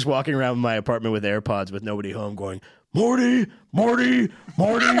 because I was just walking around my apartment with AirPods with nobody home, going Morty, Morty,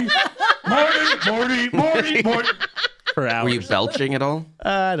 Morty, Morty, Morty, Morty, Morty. For hours. Were you belching at all?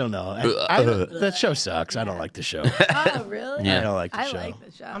 I don't know. That show sucks. I don't like the show. Oh, really? Yeah. I don't like the I show. like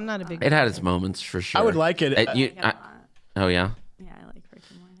the show. I'm not a big. It had its moments for sure. I would like it. Oh yeah. Yeah, I like Rick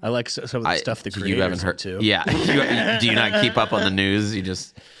and Morty. I like some of the stuff the so creators you haven't heard too. Yeah. Do you not keep up on the news? You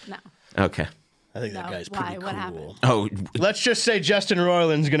just No. okay. I think that No. guy's Why? pretty What cool. happened? Oh, Let's just say Justin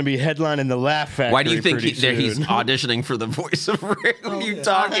Roiland's going to be headlining the Laugh Factory. why do you think pretty he's soon. auditioning for the voice of Rick? What are you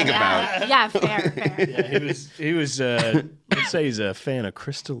talking about? Yeah, fair. Yeah, he was. Let's say he's a fan of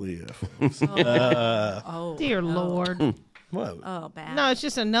Crystalia. Oh, Dear Lord. Whoa. oh, bad. No, it's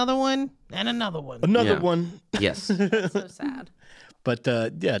just another one and another one. Another Yeah. one, Yes. So sad. but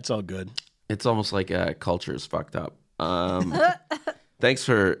yeah, it's all good. It's almost like culture is fucked up. Thanks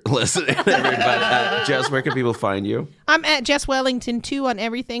for listening, everybody. Jess, where can people find you? I'm at Jess Wellington 2 on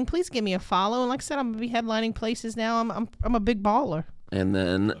everything. Please give me a follow. And like I said, I'm gonna be headlining places now. I'm a big baller. And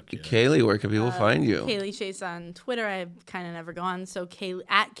then Caley, where can people find you? Caley Chase on Twitter. I've kind of never gone. So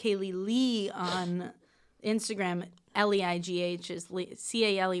at Caley Lee on Instagram. Leigh is Caley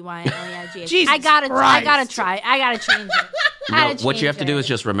Jesus I gotta Christ. try. I gotta change it. No, what you have to do is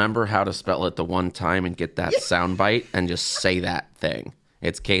just remember how to spell it the one time and get that sound bite and just say that thing.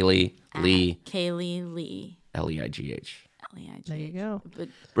 It's Caley Lee, Caley Lee. Leigh. There you go. But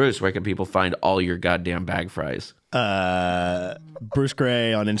Bruce, where can people find all your goddamn bag fries? Bruce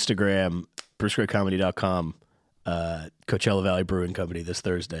Gray on Instagram, BruceGrayComedy.com, Coachella Valley Brewing Company this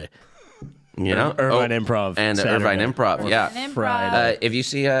Thursday. You know, Irvine Improv and Saturday. Irvine Improv. Yeah. Improv. Friday. If you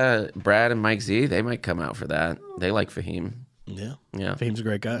see Brad and Mike Z, they might come out for that. They like Fahim. Yeah. Yeah. Fahim's a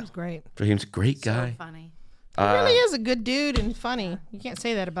great guy. Great. Fahim's a great guy. funny. He really is a good dude and funny. You can't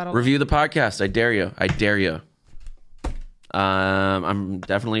say that about a Review the podcast. I dare you. I dare you. I'm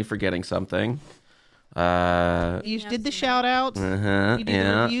definitely forgetting something. You did the shout outs. Uh-huh, You do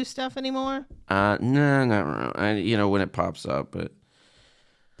the review stuff anymore? No, not really. When it pops up, but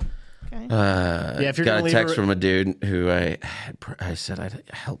Okay. Yeah, if you're got gonna a leave text a- from a dude who I said I'd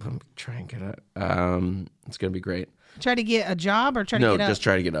help him try and get it. It's gonna be great. Try to get a job or try to No, get just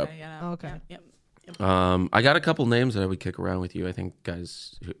try to get up. Oh, okay. Yep. I got a couple names that I would kick around with you. I think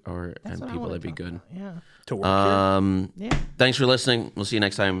guys and what I people wanna that'd be talk good. about. Yeah. To work here. Yeah. Thanks for listening. We'll see you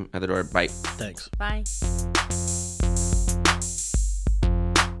next time at the door. Bye. Thanks. Bye.